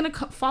knew it was gonna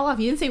fall off.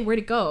 He didn't say where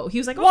to go. He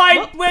was like,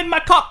 Where'd my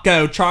cock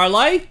go,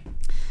 Charlie?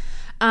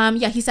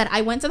 Yeah, he said,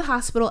 I went to the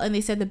hospital and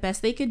they said the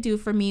best they could do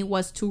for me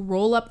was to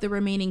roll up the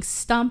remaining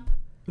stump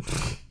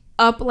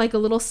up like a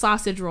little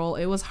sausage roll.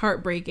 It was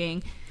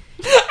heartbreaking.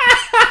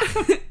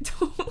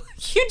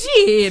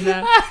 Eugene.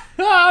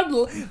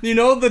 You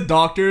know the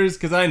doctors,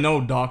 because I know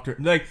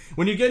like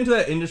when you get into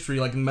that industry,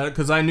 like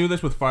because I knew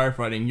this with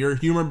firefighting, your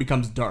humor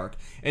becomes dark.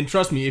 And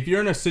trust me, if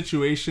you're in a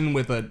situation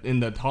in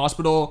the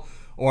hospital,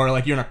 or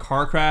like you're in a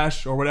car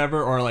crash or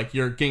whatever, or like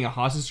you're getting a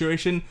hostage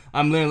situation,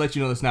 I'm gonna let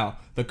you know this now.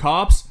 The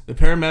cops, the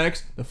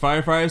paramedics, the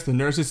firefighters, the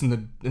nurses,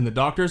 and the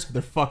doctors,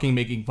 they're fucking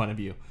making fun of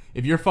you.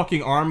 If your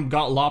fucking arm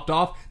got lopped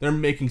off, they're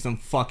making some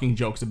fucking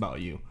jokes about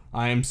you.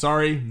 I am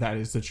sorry, that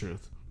is the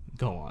truth.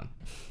 Go on.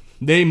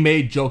 They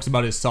made jokes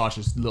about his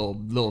sausage, little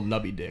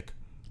nubby dick.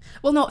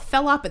 Well, no, it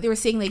fell off, but they were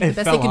saying like the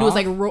best they could do was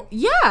like roll.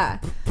 Yeah.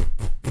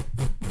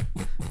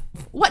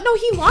 What? No,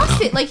 he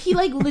lost it. Like he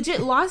like legit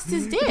lost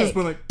his dick.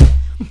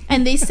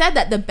 And they said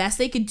that the best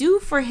they could do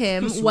for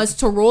him was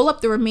to roll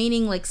up the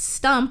remaining like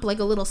stump like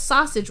a little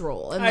sausage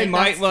roll. And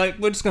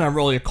we're just gonna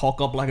roll your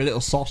cock up like a little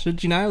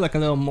sausage, like a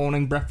little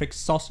morning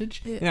breakfast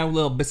sausage,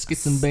 little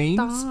biscuits and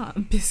beans. Stop.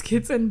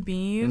 Biscuits and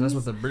beans. And that's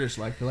what the British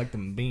like. They like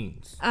them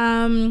beans.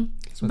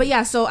 But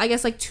yeah, so I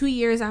guess like 2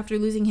 years after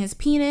losing his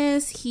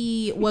penis,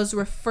 he was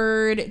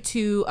referred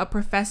to a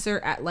professor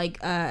at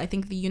like I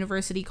think the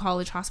University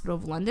College Hospital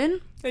of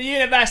London. The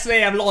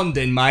University of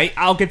London, mate.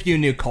 I'll give you a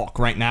new cock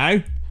right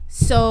now.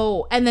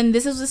 So, and then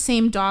this is the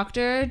same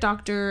doctor,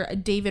 Dr.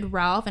 David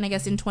Ralph, and I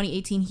guess in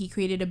 2018 he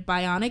created a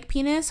bionic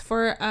penis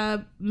for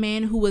a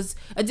man who was,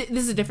 this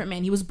is a different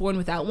man, he was born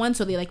without one,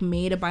 so they like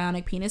made a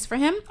bionic penis for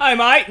him. Hey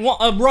mate, what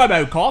a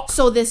robo-cock.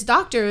 So this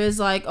doctor is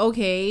like,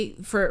 okay,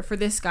 for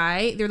this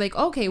guy, they're like,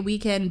 okay, we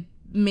can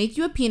make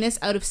you a penis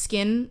out of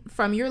skin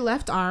from your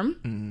left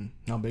arm.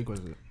 How big was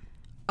it?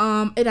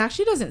 It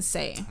actually doesn't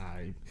say.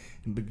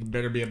 It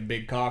better be a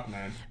big cock,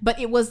 man. But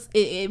it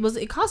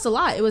cost a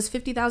lot. It was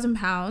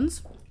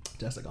 £50,000.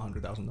 That's like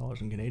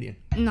 $100,000 in Canadian.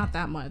 Not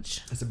that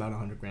much. It's about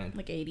 $100,000.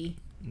 Like 80.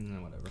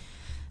 Whatever.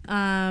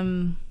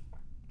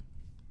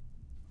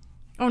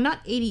 Oh, not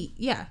 80.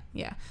 Yeah.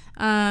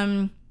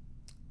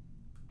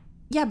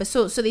 Yeah, but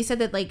so they said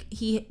that like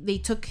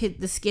they took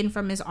the skin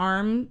from his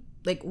arm,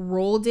 like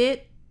rolled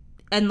it,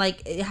 and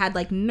like it had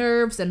like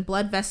nerves and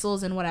blood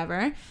vessels and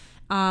whatever,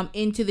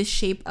 into the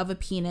shape of a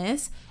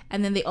penis.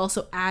 And then they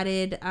also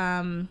added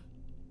a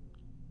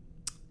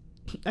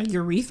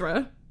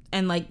urethra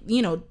and like,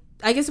 you know,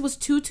 I guess it was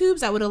 2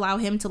 tubes that would allow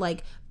him to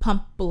like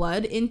pump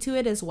blood into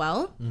it as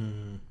well.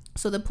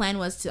 So the plan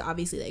was to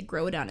obviously like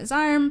grow it on his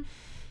arm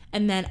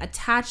and then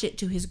attach it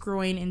to his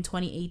groin in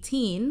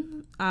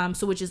 2018.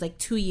 So which is like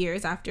 2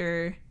 years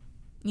after,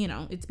 you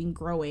know, it's been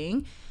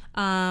growing.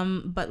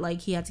 But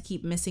like he had to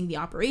keep missing the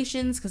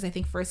operations because I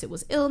think first it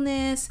was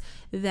illness,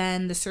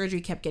 then the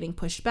surgery kept getting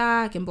pushed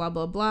back and blah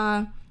blah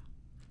blah.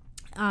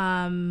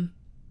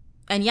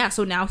 And yeah,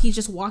 so now he's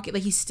just walking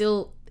like it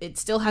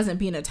still hasn't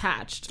been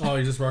attached. Oh,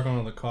 he's just rocking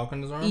with the cock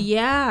on his arm?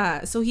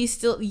 Yeah, so he's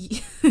still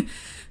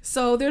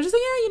so they're just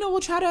like, yeah, you know, we'll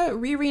try to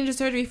rearrange the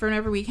surgery for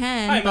whenever we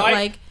can. Hey, but mate,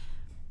 like,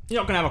 you're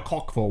not gonna have a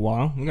cock for a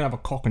while. You're gonna have a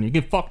cock on you.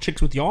 You can fuck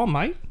chicks with your arm,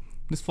 mate.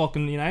 Just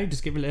fucking, you know,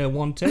 just give it a little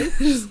 1-2.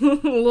 just a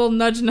little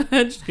nudge.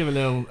 Just give it a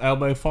little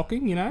elbow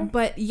fucking, you know.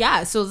 But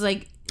yeah, so it's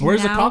like,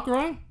 Where's the now- cock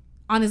growing?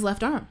 On his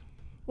left arm.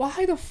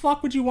 Why the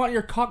fuck would you want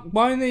your cock?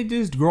 Why didn't they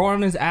just grow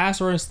on his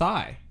ass or his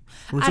thigh?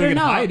 So I you don't can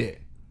know. hide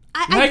it.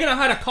 How are you gonna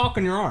hide a cock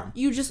on your arm?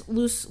 You just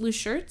loose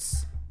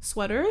shirts,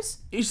 sweaters.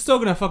 You're still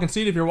gonna fucking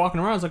see it if you're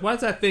walking around. It's like, why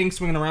is that thing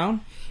swinging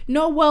around?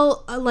 No,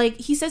 well, like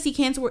he says he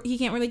can't wear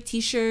like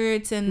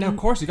t-shirts and No, of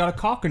course you got a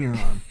cock on your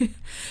arm. and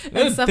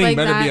That stuff thing like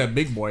better that. be a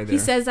big boy there. He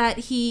says that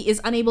he is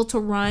unable to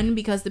run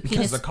because the because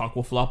penis. the cock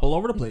will flop all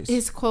over the place.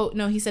 His quote,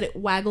 no, he said it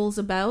waggles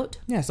about.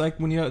 Yeah, it's like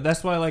when you.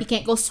 That's why He like.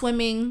 can't go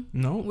swimming.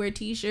 No. Wear a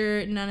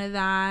t-shirt, none of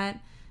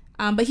that.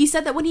 But he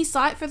said that when he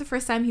saw it for the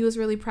first time, he was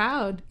really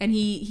proud, and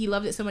he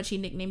loved it so much he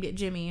nicknamed it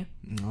Jimmy.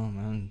 Oh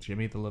man,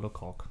 Jimmy the little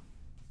cock.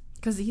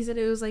 Because he said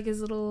it was like his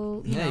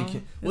little, you know, You can.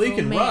 his Well, you little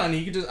can mate. run.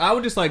 You could just. I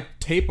would just like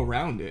tape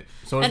around it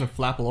so it doesn't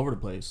flap all over the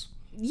place.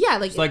 Yeah,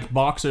 like It's like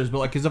boxers, but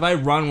like, because if I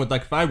run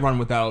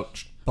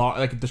without,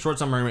 like the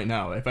shorts I'm wearing right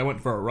now, if I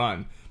went for a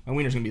run, my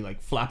wiener's gonna be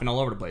like flapping all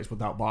over the place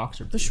without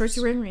boxer. the shorts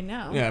you're wearing right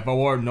now. Yeah, if I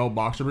wore no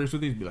boxer briefs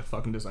with these, it'd be like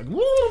fucking just like.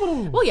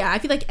 Well, yeah, I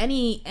feel like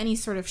any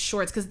sort of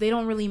shorts, because they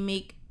don't really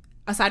make,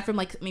 aside from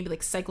like maybe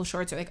like cycle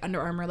shorts or like Under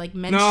Armour, like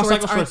men's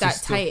shorts aren't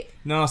that tight.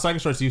 No, cycle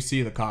shorts, you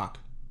see the cock.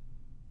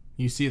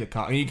 You see the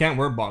cock. And you can't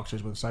wear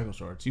boxers with cycle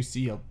shorts. You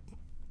see a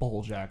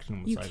bulge action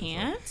with You cycle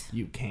can't? shorts.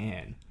 You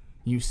can.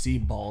 You see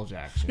bulge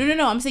action.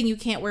 No. I'm saying you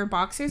can't wear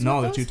boxers. No,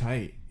 with they're those? too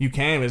tight. You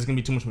can, but it's gonna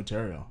be too much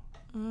material.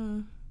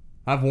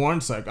 I've worn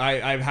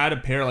I've had a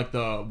pair like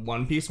the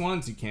one piece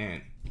ones. You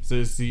can't. So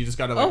you just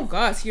gotta like. Oh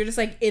gosh, you're just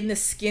like in the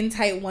skin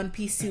tight one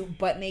piece suit,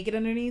 butt naked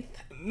underneath.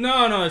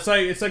 No, it's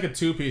like a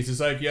 2-piece. It's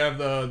like you have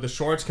the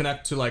shorts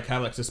connect to like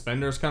have like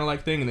suspenders kind of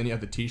like thing, and then you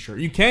have the t-shirt.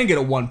 You can get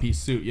a 1-piece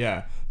suit,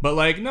 yeah, but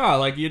like no,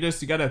 like you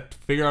gotta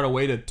figure out a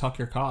way to tuck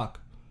your cock,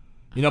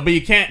 you know. But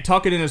you can't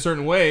tuck it in a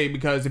certain way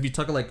because if you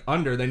tuck it like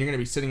under, then you're gonna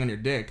be sitting on your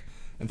dick,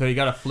 and so you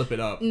gotta flip it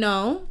up.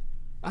 No,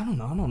 I don't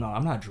know.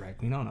 I'm not a drag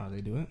queen. I don't know how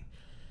they do it.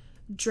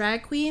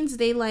 drag queens,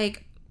 they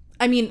like.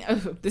 I mean,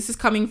 this is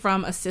coming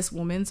from a cis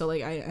woman, so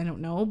like I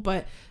don't know,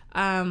 but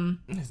It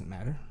doesn't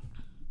matter.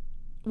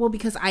 well,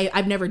 because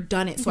I've never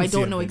done it, so can I see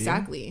don't a know video.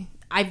 exactly.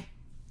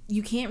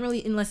 You can't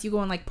really, unless you go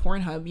on like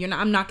Pornhub.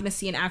 I'm not gonna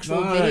see an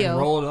actual No, video.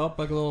 like, roll it up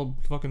like a little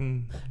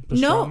fucking.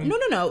 No.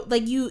 pastrami.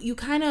 Like you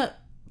kind of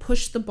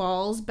push the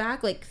balls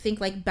back, like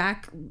think like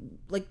back,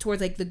 like towards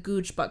like the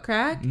gooch butt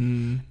crack.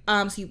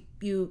 So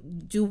you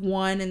do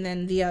one and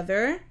then the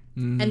other,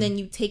 and then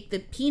you take the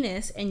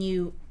penis and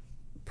you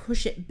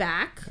push it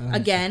back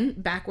again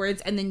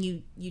backwards, and then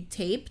you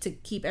tape to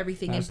keep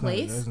everything in That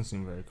place. doesn't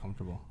seem very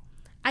comfortable.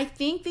 I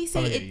think they say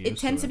Probably get it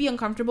used tends to to be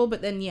uncomfortable,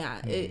 but then you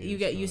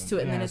get used to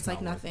it, and Yeah, then it's it's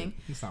like not worth nothing.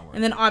 it. It's not worth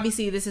And then it.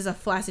 obviously this is a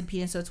flaccid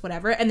penis, so it's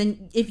whatever. And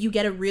then if you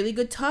get a really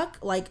good tuck,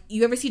 like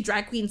you ever see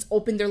drag queens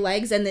open their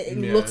legs and it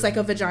Yeah, looks like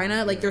a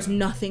vagina, like there's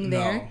nothing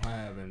there. No, I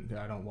haven't.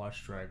 I don't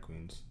watch drag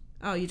queens.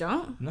 Oh, you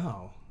don't?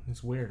 No,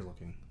 it's weird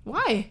looking.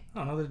 Why? I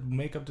don't know. The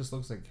makeup just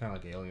looks like kind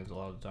of like aliens a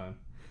lot of the time.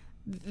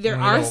 There When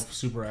they are go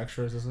super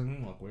extras. It's like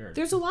look weird.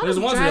 There's a lot There's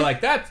of ones drag- where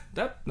you're like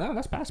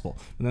that's passable,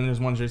 and then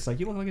there's ones where it's like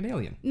you look like an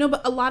alien. no,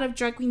 but a lot of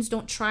drag queens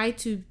don't try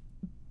to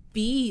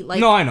be like.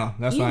 No, I know.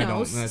 That's You why I know,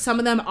 don't. That's- some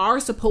of them are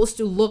supposed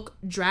to look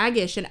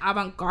dragish and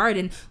avant-garde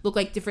and look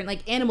like different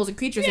like animals and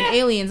creatures and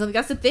aliens. Like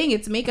that's the thing.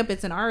 It's makeup.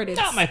 It's an art. It's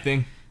not my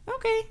thing.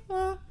 okay.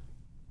 Well,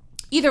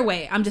 either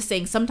way, I'm just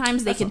saying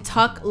sometimes they can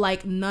tuck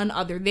like none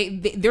other.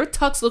 Their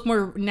tucks look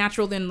more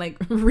natural than like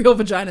real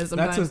vaginas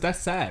sometimes. That's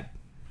sad.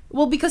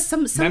 Well, because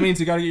some That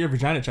means you got to get your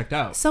vagina checked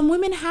out. some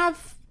women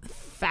have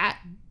fat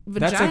vaginas.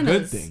 That's a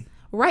good thing.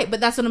 Right? But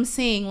that's what I'm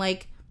saying.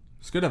 Like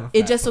It's good to have a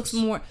it fat just puss. looks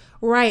more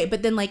right.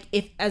 But then like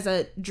if as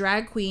a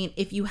drag queen,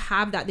 if you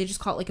have that, they just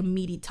call it like a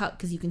meaty tuck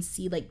because you can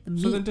see like the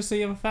meat. So then just say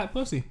you have a fat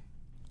pussy.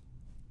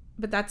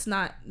 But that's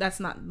not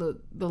the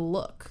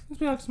look.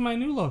 That's my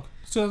new look.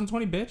 It's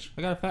 2020, bitch.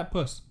 I got a fat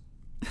puss.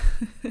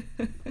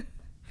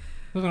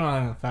 Nothing wrong with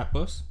having a fat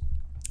puss.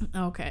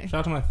 Okay. Shout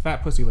out to my fat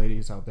pussy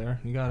ladies out there.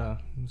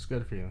 It's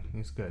good for you.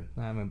 It's good.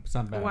 It's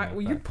not bad. Why having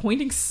a you're fat-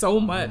 pointing so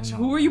much? know,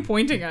 Who are you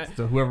pointing at?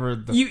 So whoever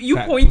the You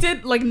fat-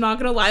 pointed like not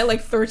gonna lie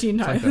like 13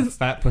 it's like times. the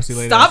fat pussy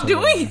lady. Stop or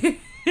doing something.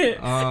 it.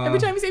 Every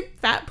time you say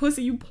fat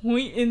pussy, you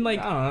point in like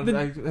I don't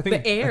know. the I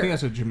think air. I think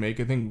that's what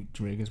Jamaica. I think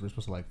Jamaicans were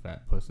supposed to like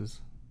fat pusses.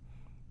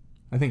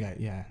 I think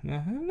yeah,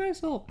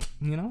 nice little,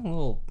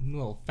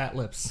 little fat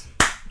lips.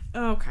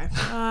 Okay.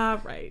 All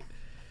right.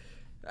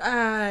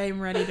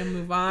 I'm ready to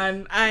move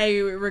on. I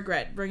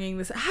regret bringing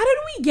this. How did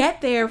we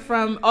get there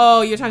from?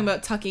 Oh, you're talking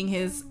about tucking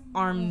his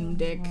arm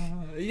dick.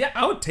 Yeah,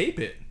 I would tape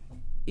it.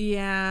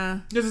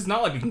 Yeah. Because it's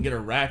not like you can get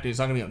erect. It's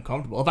not gonna be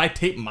uncomfortable. If I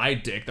tape my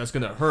dick, that's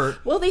gonna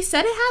hurt. Well, they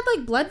said it had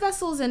like blood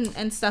vessels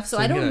and stuff, so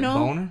I don't know.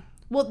 Boner?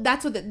 Well,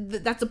 that's what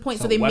that's the point.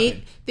 It's so a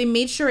weapon. they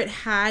made sure it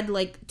had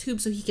like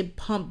tubes so he could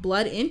pump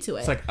blood into it.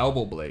 It's like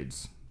elbow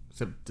blades,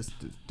 except just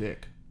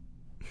dick.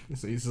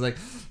 So he's just like,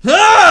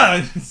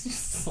 ah!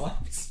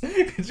 Slaps.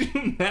 Could you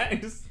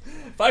imagine?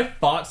 If I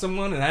fought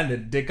someone and had a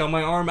dick on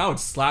my arm, I would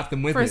slap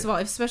them with it. First of all,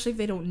 especially if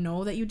they don't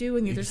know that you do,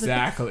 and you're just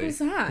like, what is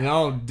that? You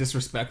know how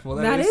disrespectful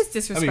that is? That is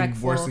disrespectful. That'd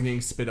be worse than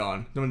getting spit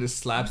on. Someone just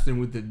slaps them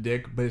with the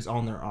dick, but it's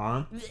on their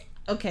arm.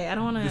 Okay, I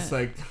don't want to. Just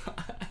like,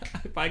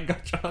 if I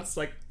got you, it's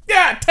like,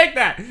 yeah, take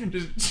that.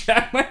 Just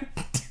jab my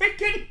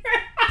dick in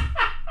your.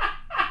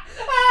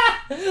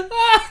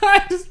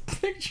 I just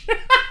picture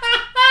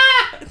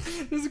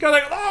this guy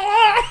like,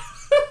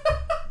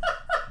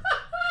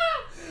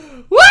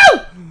 woo!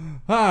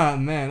 Ah,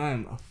 man,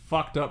 I'm a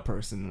fucked up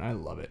person, and I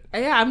love it.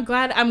 Yeah, I'm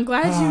glad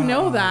you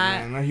know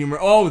that. Man, my humor.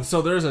 Oh,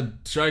 so there's a.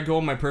 Should I go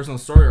with my personal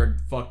story or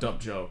a fucked up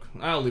joke?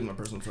 I'll leave my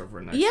personal story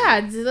for next.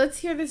 Yeah, let's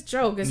hear this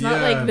joke. It's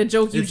not like the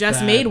joke you just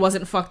bad. made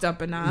wasn't fucked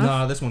up enough.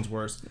 Nah, this one's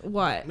worse.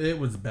 What? It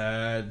was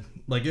bad.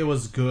 Like, it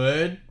was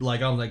good.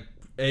 Like, on like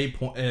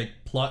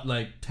plot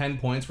like 10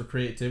 points for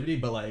creativity,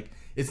 but like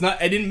It's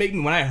not. It didn't make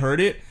me. When I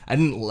heard it, I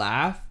didn't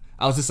laugh.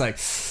 I was just like,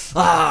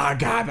 ah,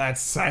 God,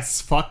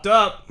 that's fucked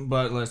up.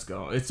 But let's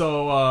go. It's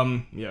so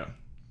yeah.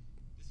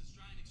 This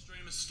Australian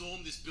extremist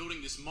stormed this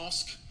building, this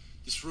mosque,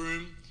 this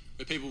room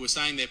where people were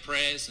saying their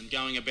prayers and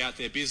going about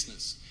their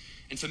business.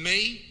 And for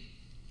me,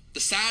 the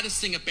saddest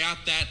thing about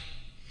that,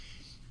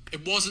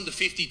 it wasn't the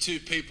 52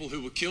 people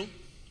who were killed.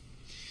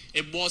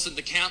 It wasn't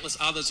the countless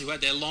others who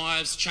had their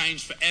lives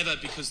changed forever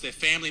because their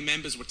family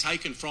members were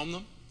taken from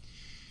them.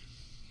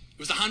 It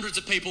was the hundreds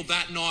of people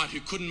that night who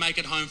couldn't make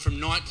it home from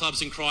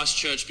nightclubs in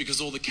Christchurch because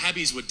all the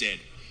cabbies were dead.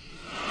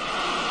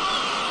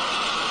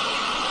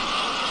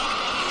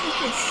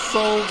 It's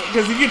so,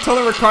 because you can tell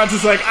the record's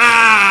is like,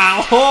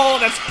 oh,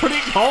 that's pretty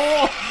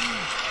cool.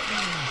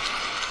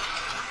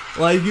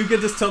 Like, you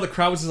could just tell the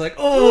crowd was just like,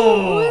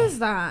 oh. Who is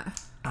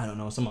that? I don't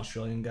know, some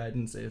Australian guy,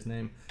 didn't say his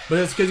name. But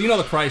it's because, you know,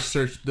 the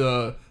Christchurch,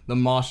 the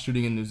mosque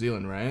shooting in New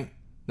Zealand, right?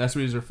 That's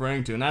what he's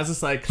referring to. And I was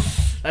just like,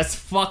 that's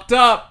fucked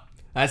up.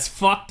 That's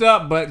fucked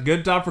up, but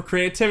good job for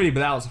creativity.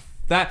 But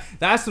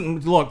that's,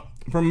 look,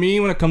 for me,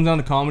 when it comes down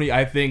to comedy,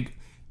 I think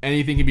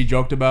anything can be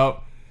joked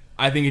about.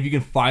 I think if you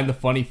can find the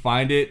funny,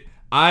 find it.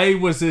 I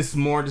was just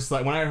more just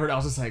like, when I heard it, I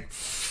was just like,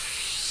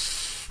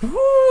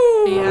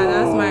 whoo. Yeah,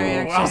 that was my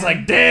reaction. I was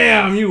like,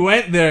 damn, you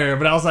went there.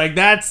 But I was like,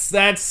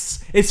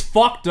 it's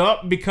fucked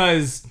up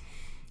because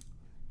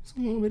there's a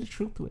little bit of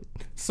truth to it.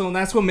 So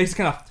that's what makes it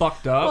kind of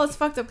fucked up. Well, it's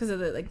fucked up because of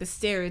the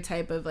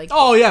stereotype of like.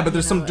 Oh yeah, but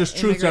there's there's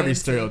truth to every immigrants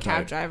and stereotype.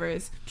 Cab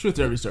drivers. Truth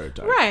to every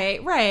stereotype. Right.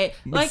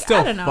 But Like, still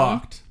I don't know.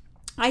 fucked.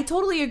 I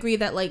totally agree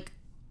that like,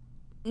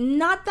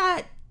 not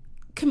that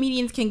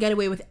comedians can get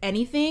away with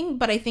anything,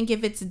 but I think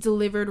if it's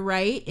delivered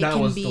right, it That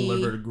can was be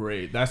delivered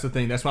great. That's the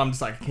thing. That's why I'm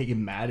just like, I can't get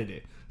mad at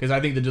it. Because I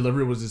think the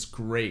delivery was just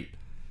great.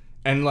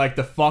 And like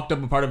the fucked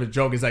up part of a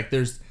joke is like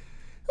there's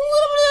a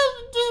little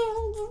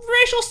bit of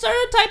racial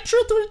stereotype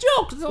truth to the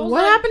joke. So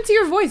What happened to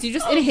your voice? You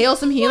just inhale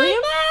some helium?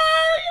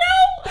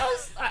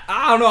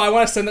 I don't know. I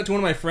want to send that to one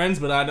of my friends,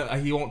 but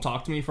he won't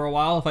talk to me for a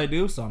while if I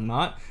do, so I'm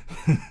not.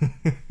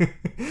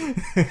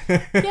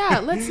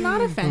 Yeah, let's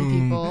not offend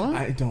people.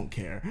 I don't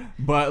care.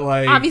 But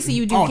like, Obviously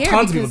you do care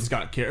tons of people because- just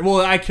gotta care.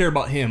 Well, I care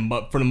about him,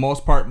 but for the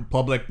most part,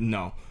 public,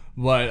 no.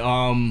 But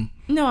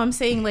No, I'm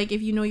saying like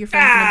if you know your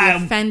friend's gonna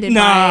be offended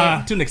by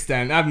it. to an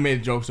extent. I've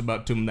made jokes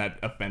about him that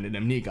offended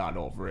him, and he got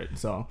over it.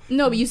 So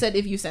No, but you said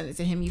if you send it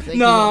to him, you feel like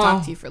No. he won't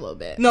talk to you for a little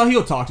bit. no,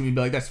 he'll talk to me, and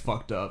be like, "That's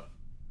fucked up."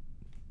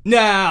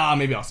 Nah,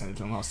 maybe I'll send it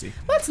to him. I'll see.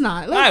 Let's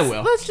not. I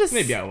will. Let's just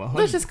Maybe I will.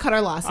 Let's just cut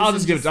our losses. I'll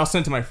just give it. I'll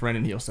send it to my friend,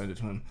 and he'll send it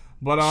to him.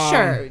 But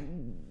Sure.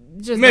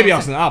 Just maybe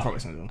don't I'll probably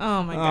send it to him.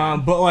 Oh my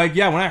God. But like,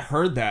 yeah, when I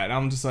heard that,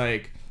 I'm just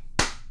like,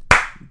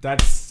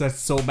 that's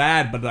so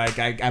bad. But like,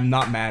 I'm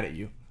not mad at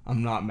you.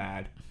 I'm not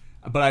mad.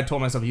 But I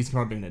told myself he's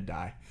probably gonna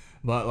die.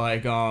 But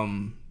like,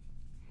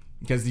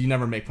 because you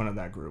never make fun of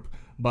that group.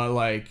 But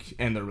like,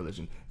 and their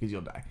religion, because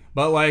you'll die.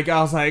 But like,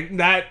 I was like,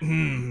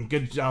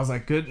 good. I was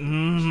like, good.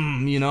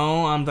 You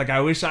know, I'm like,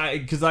 I wish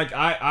because like,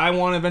 I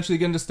want to eventually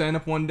get into stand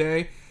up one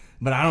day.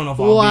 But I don't know if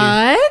I'll be.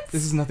 What?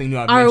 This is nothing new.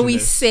 I've Are mentioned we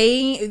this.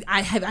 saying?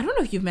 I don't know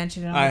if you've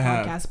mentioned it on I the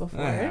have. podcast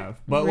before. I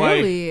have. But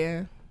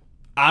really?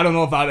 I don't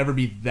know if I'd ever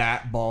be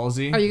that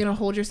ballsy. Are you gonna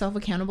hold yourself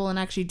accountable and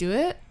actually do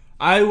it?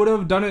 I would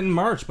have done it in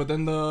March, but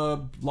then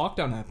the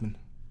lockdown happened.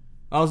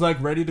 I was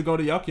like ready to go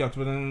to Yuck Yucks,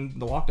 but then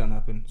the lockdown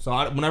happened. So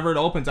whenever it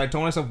opens, I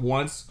told myself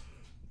once,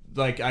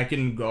 like I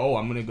can go,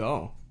 I'm gonna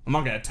go. I'm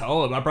not gonna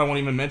tell them. I probably won't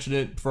even mention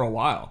it for a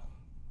while.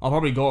 I'll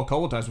probably go a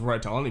couple times before I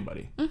tell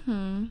anybody.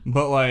 Mm-hmm.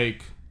 But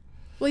like,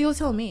 Well, you'll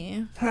tell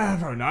me.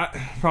 Probably not.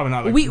 Probably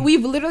not. Like,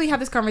 We've literally had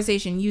this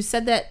conversation. You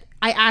said that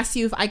I asked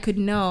you if I could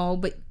know,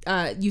 but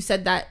you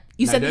said that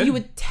you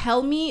would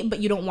tell me, but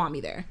you don't want me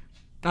there.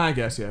 I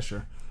guess, yeah,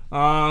 sure.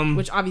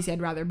 Which obviously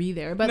I'd rather be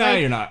there, but Nah, like,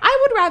 you're not. I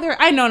would rather.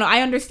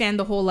 I understand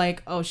the whole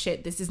like, oh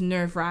shit, this is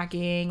nerve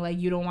wracking. Like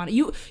you don't want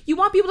you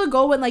want people to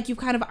go when like you've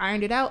kind of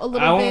ironed it out a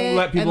little I bit. won't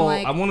let people.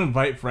 And, like, I won't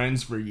invite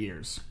friends for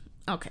years.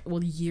 okay,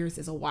 well, years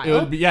is a while. It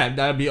will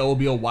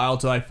be a while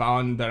till I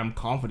found that I'm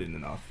confident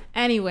enough.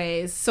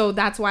 Anyways, so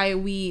that's why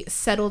we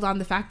settled on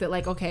the fact that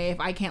like, okay, if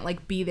I can't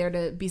like be there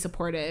to be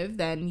supportive,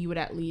 then you would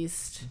at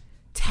least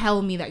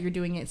tell me that you're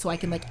doing it so I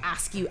can like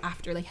ask you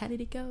after, like, how did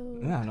it go?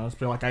 Yeah, no, it's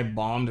feel like I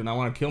bombed and I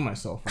want to kill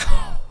myself right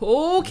now.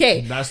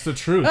 Okay. That's the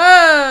truth.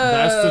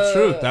 That's the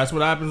truth. That's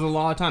what happens a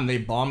lot of time. They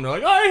bomb. They're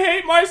like, I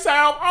hate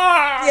myself.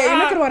 Ah, Yeah, you're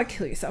not gonna want to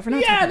kill yourself. We're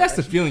not talking yeah, that's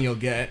about the feeling you'll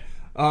get.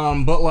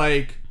 But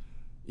like,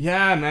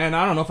 yeah, man,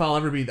 I don't know if I'll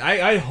ever be.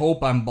 I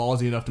hope I'm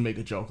ballsy enough to make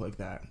a joke like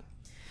that.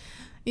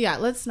 Yeah,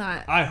 let's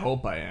not. I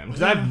hope I am,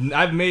 because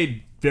I've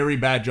made very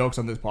bad jokes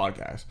on this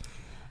podcast.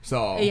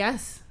 So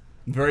Yes.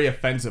 very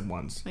offensive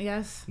ones.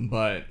 Yes.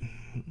 But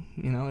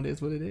it is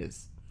what it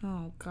is.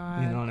 Oh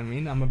God. You know what I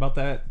mean? I'm about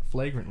that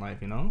flagrant life,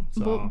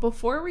 So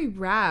Before we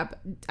wrap,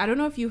 I don't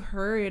know if you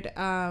heard.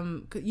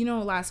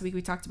 Last week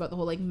we talked about the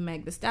whole like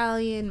Megan the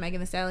Stallion,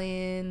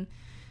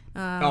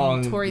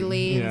 Tory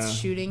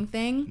Lanez shooting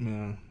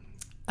thing. Yeah.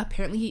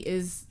 Apparently, he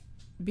is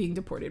being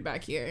deported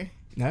back here.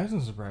 That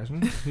doesn't surprise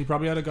me. He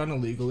probably had a gun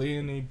illegally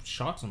and he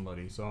shot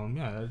somebody. So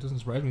yeah, that doesn't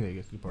surprise me that he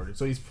gets deported.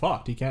 So he's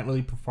fucked. He can't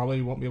really,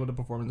 probably won't be able to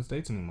perform in the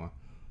States anymore.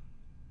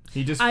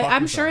 He just.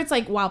 I'm sure it's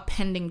like while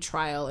pending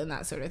trial and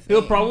that sort of thing.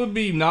 He'll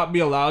probably not be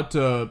allowed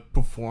to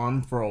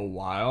perform for a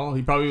while.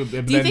 He probably.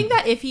 Do you think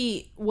that if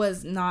he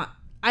was not,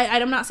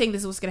 I'm not saying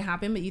this is what's gonna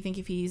happen, but you think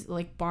if he's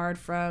like barred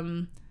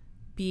from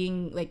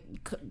being like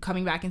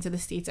coming back into the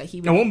States that he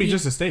would? It won't be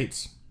just the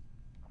States.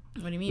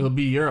 What do you mean? It'll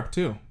be Europe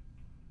too.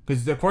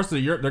 Because of course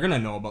they're gonna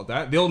know about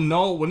that. They'll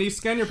know when they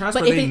scan your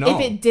passport. But they know.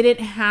 if it didn't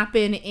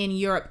happen in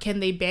Europe, can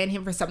they ban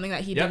him for something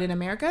that he did in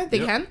America? They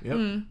can.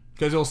 Yep.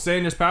 Because it'll say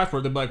in his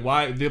passport, they'll be like,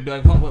 "Why?" They'll be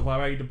like, "Why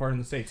are you departing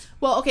the States?"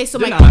 Well, okay. So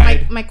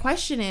Denied. my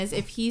question is,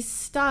 if he's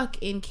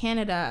stuck in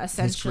Canada,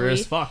 essentially, his career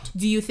is fucked.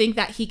 Do you think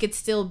that he could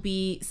still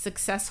be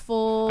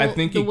successful? I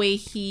think way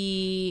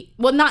he,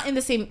 well, not in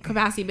the same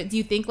capacity, but do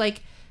you think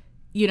like?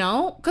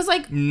 Because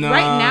like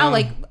right now,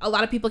 like a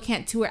lot of people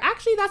can't tour.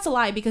 Actually, that's a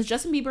lie because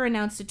Justin Bieber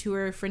announced a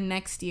tour for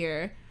next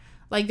year.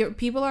 Like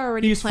people are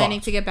already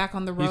planning to get back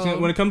on the road.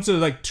 When it comes to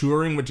like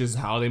touring, which is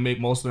how they make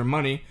most of their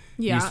money,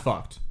 he's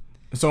fucked.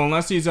 So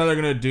unless he's either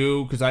gonna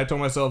do, because I told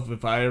myself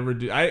if I ever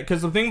do,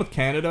 because the thing with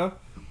Canada,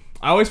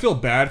 I always feel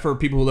bad for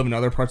people who live in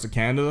other parts of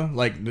Canada,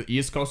 like the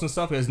East Coast and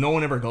stuff, because no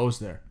one ever goes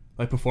there.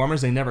 Like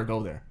performers, they never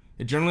go there.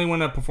 Generally,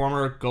 when a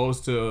performer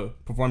performs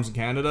in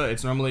Canada,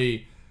 it's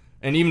normally.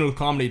 And even with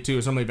comedy, too,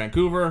 it's normally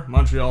Vancouver,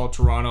 Montreal,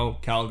 Toronto,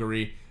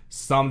 Calgary,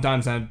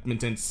 sometimes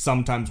Edmonton,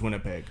 sometimes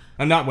Winnipeg.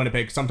 Not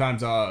Winnipeg,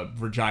 sometimes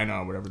Regina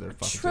or whatever their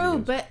fucking True, city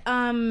is. but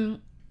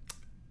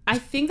I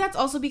think that's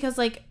also because,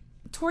 like,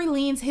 Tory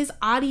Lanez, his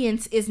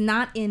audience is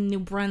not in New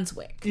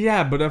Brunswick.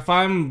 Yeah, but if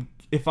I'm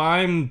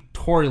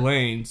Tory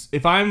Lanez,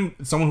 if I'm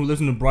someone who lives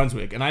in New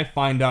Brunswick and I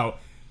find out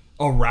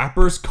a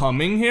rapper's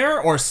coming here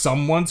or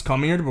someone's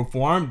coming here to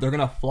perform, they're going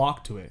to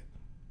flock to it.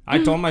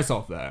 I told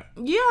myself that.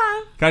 Yeah.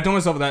 I told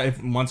myself that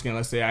if, once again,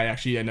 let's say I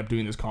actually end up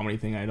doing this comedy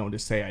thing, I don't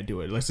just say I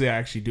do it. Let's say I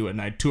actually do it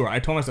and I tour. I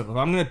told myself if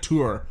I'm going to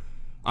tour,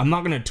 I'm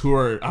not going to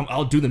tour.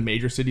 I'll do the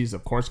major cities,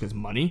 of course, because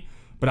money.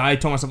 But I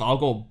told myself I'll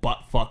go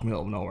butt fuck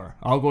middle of nowhere.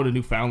 I'll go to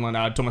Newfoundland.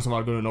 I told myself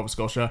I'll go to Nova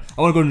Scotia.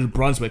 I want to go to New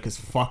Brunswick because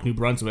fuck New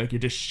Brunswick. You're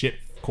just shit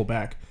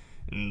Quebec.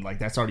 And like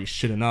that's already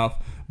shit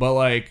enough. But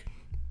like,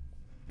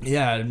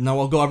 yeah,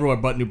 no, I'll go everywhere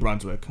but New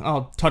Brunswick.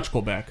 I'll touch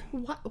Quebec.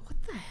 What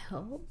the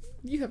hell?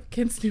 You have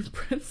against New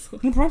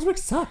Brunswick? New Brunswick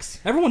sucks.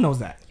 Everyone knows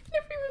that. You've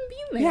never even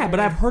been there. Yeah, but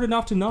I've heard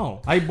enough to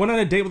know. I went on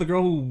a date with a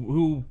girl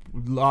who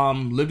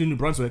lived in New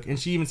Brunswick, and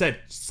she even said,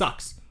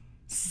 sucks.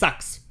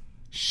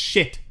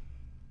 Shit.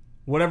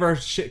 Whatever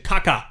shit.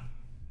 Caca.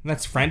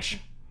 That's French.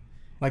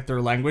 Like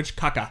their language.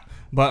 Caca.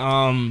 But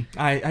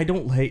I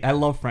don't like, I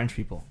love French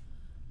people.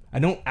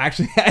 I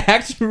actually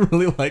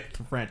really like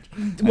the French.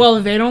 Well,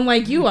 if they don't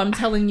like you, I'm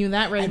telling you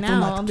that right I do now.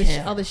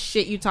 not All the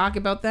shit you talk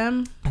about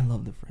them. I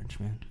love the French,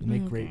 man. They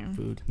make great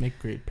food. Make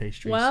great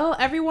pastries. Well,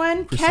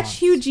 everyone, Croissants.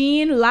 catch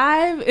Eugene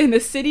live in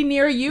a city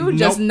near you,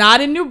 just not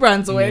in New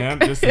Brunswick. Yeah,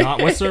 just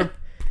not. What's their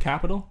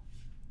capital?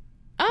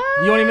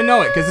 You don't even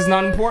know it because it's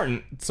not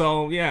important.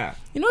 So yeah.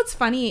 You know what's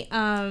funny?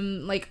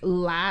 Like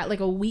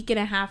a week and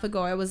a half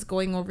ago, I was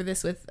going over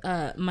this with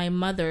my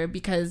mother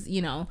because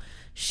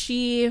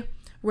she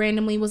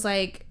randomly was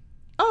like,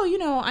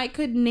 "Oh, I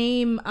could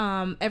name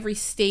every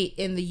state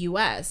in the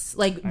U.S."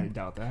 Like, I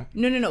doubt that.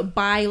 No.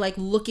 By like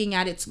looking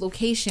at its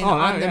location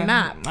on the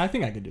map. I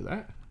think I could do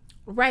that.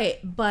 Right,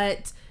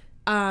 but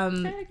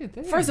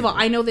first of all,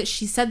 I know that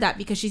she said that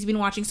because she's been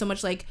watching so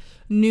much like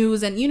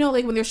news and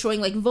like when they're showing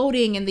like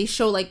voting and they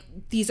show like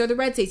these are the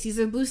red states, these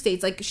are the blue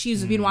states. Like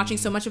she's been watching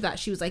so much of that.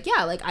 She was like,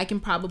 yeah, like I can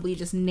probably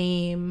just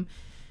name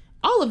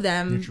all of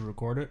them. Did you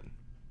record it?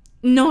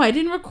 No, I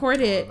didn't record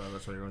it. Oh,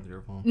 that's why you're going through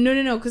your phone.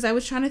 No, because I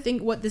was trying to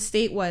think what the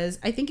state was.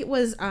 I think it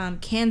was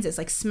Kansas,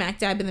 like smack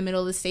dab in the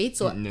middle of the state.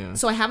 So, Yeah.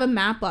 so I have a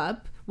map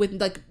up with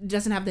like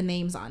doesn't have the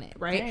names on it,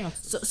 right? Damn.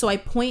 So I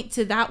point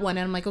to that one,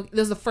 and I'm like, okay,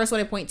 this is the first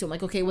one I point to. I'm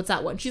like, okay, what's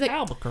that one? She's like,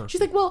 Albuquerque.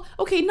 she's like, well,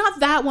 okay, not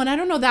that one. I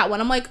don't know that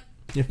one. I'm like,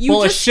 You're you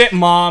full of just- shit,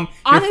 Mom.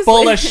 Honestly- You're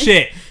full of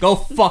shit. Go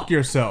fuck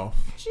yourself.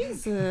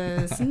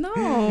 Jesus, I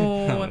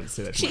no. wouldn't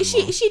say that to my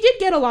mom. She did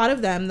get a lot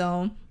of them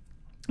though,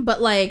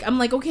 but like I'm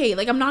like, okay,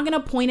 like I'm not gonna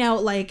point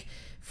out like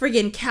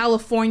friggin'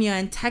 California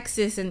and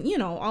Texas and you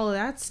know all of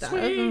that stuff.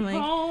 I'm like,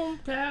 home,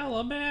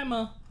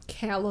 Alabama.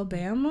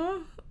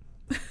 Calabama.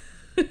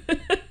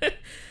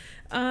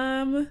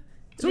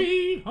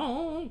 Sweet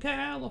home,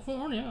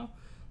 California.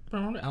 I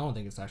don't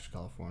think it's actually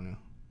California.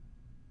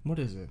 What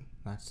is it?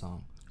 That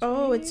song.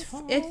 Oh, I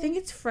think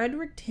it's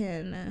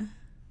Fredericton.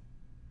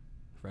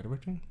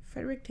 Fredericton?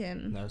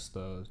 Fredericton. That's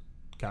the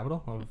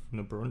capital of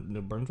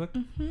New Brunswick?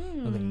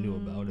 Nothing new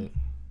about it.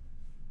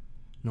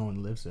 No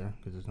one lives there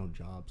because there's no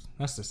jobs.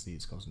 That's just the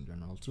East Coast in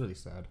general. It's really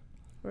sad.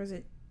 Or is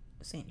it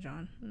St.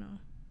 John? No.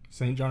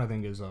 St. John, I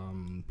think, is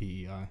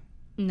PEI.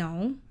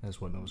 No. That's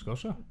what, Nova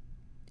Scotia?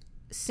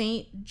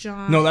 St.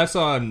 John. No, that's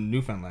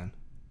Newfoundland.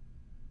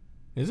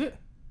 Is it?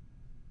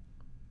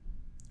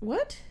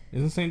 What?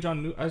 Isn't St.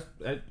 John New? Yeah.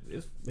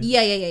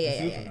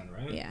 Newfoundland,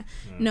 right? Yeah.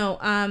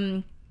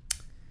 No.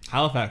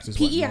 Halifax is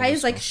what, PEI Nova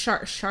is like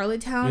Scotia.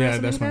 Charlottetown. Yeah, or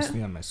something that's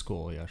like that? my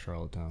school. Yeah,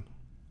 Charlottetown.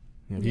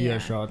 Yeah, Yeah. PEI,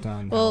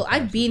 Charlottetown. Well,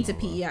 Halifax I've been is to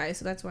Nova. PEI,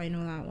 so that's why I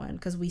know that one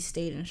because we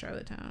stayed in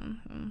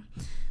Charlottetown.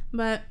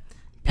 But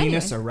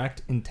Penis anyway.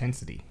 erect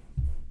intensity.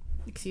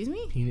 Excuse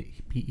me.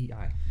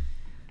 PEI.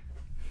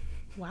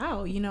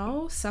 Wow, you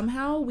know,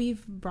 somehow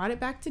we've brought it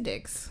back to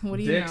dicks. What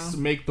do you Dicks know?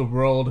 make the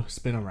world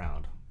spin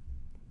around.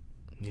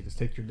 You just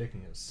take your dick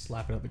and you just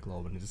slap it at the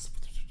globe and it just.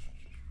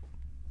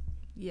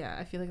 Yeah,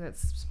 I feel like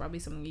that's probably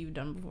something you've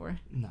done before.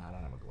 Nah, I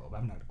don't have a globe.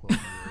 I'm not a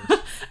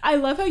globe. I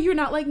love how you're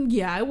not like,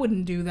 yeah, I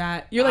wouldn't do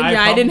that. You're like,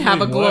 I didn't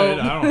have a probably globe.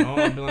 would. I don't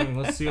know. I'd be like,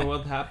 let's see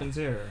what happens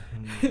here.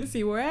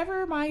 See,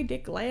 wherever my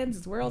dick lands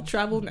is where I'll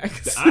travel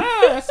next.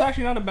 That's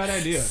actually not a bad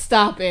idea.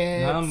 Stop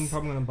it. Now I'm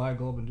probably gonna buy a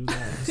globe and do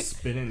that. Just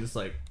spin it, and just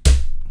like.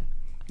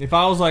 If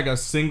I was like a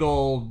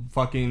single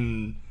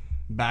fucking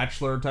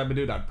bachelor type of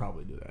dude, I'd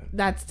probably do that.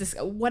 That's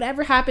just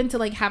whatever happened to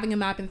like having a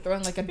map and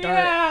throwing like a dart.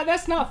 Yeah,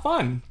 that's not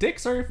fun.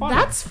 Dicks are fun.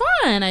 That's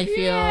fun, I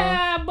feel.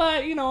 Yeah,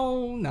 but you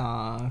know,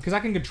 nah, because I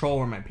can control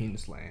where my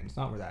penis lands,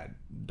 not where that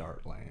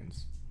dart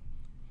lands.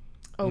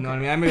 Okay. You know what I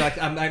mean? I mean, like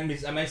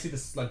I might see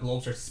this like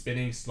globe start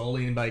spinning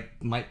slowly, and like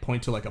might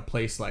point to like a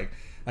place like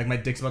my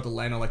dick's about to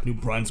land on like New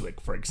Brunswick,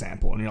 for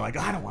example, and you're like,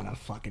 I don't want to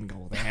fucking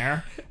go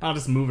there. I'll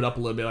just move it up a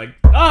little bit, like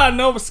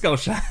Nova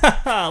Scotia,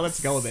 let's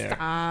go there,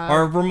 Stop.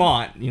 or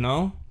Vermont, you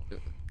know,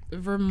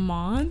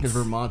 Vermont? because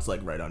Vermont's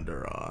like right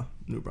under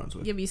New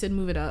Brunswick. Yeah, but you said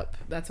move it up.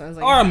 That's why I was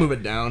like, Or I'll move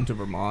it down to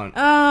Vermont,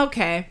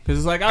 okay. because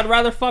it's like I'd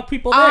rather fuck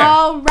people there.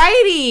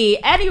 Alrighty.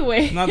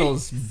 Anyway. Not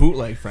those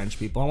bootleg French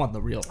people. I want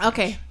the real French.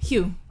 Okay,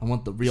 Hugh. I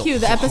want the real. Hugh,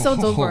 the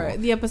episode's over.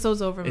 The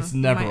episode's over. It's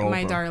never over.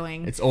 My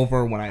darling. It's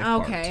over when I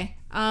fart. Okay.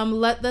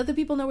 Let the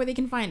people know where they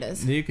can find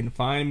us. You can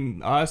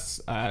find us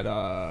at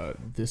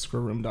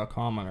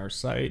thissquareroom.com on our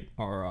site,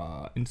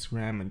 or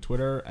Instagram and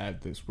Twitter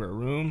at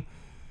thissquareroom.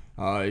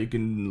 You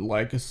can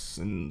like us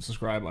and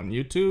subscribe on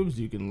YouTube.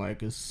 You can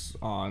like us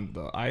on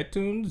the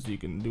iTunes. You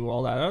can do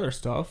all that other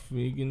stuff.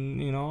 You can,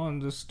 you know, on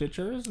the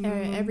Stitchers.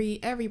 And,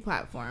 Every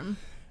platform.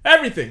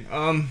 everything.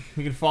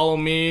 You can follow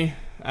me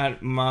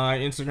at my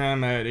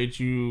Instagram at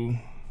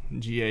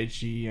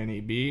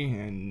HUGHENEB,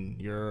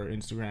 and your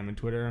Instagram and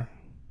Twitter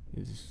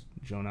is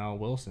Jonelle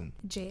Wilson.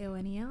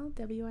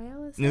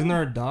 JONELWILS. Isn't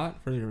there a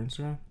dot for your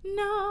Instagram?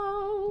 No.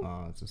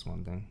 Oh, it's just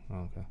one thing.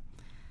 Oh, okay.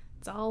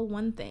 It's all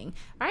one thing.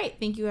 All right.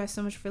 Thank you guys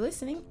so much for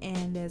listening.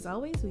 And as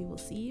always, we will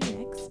see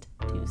you next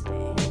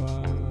Tuesday.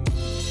 Bye.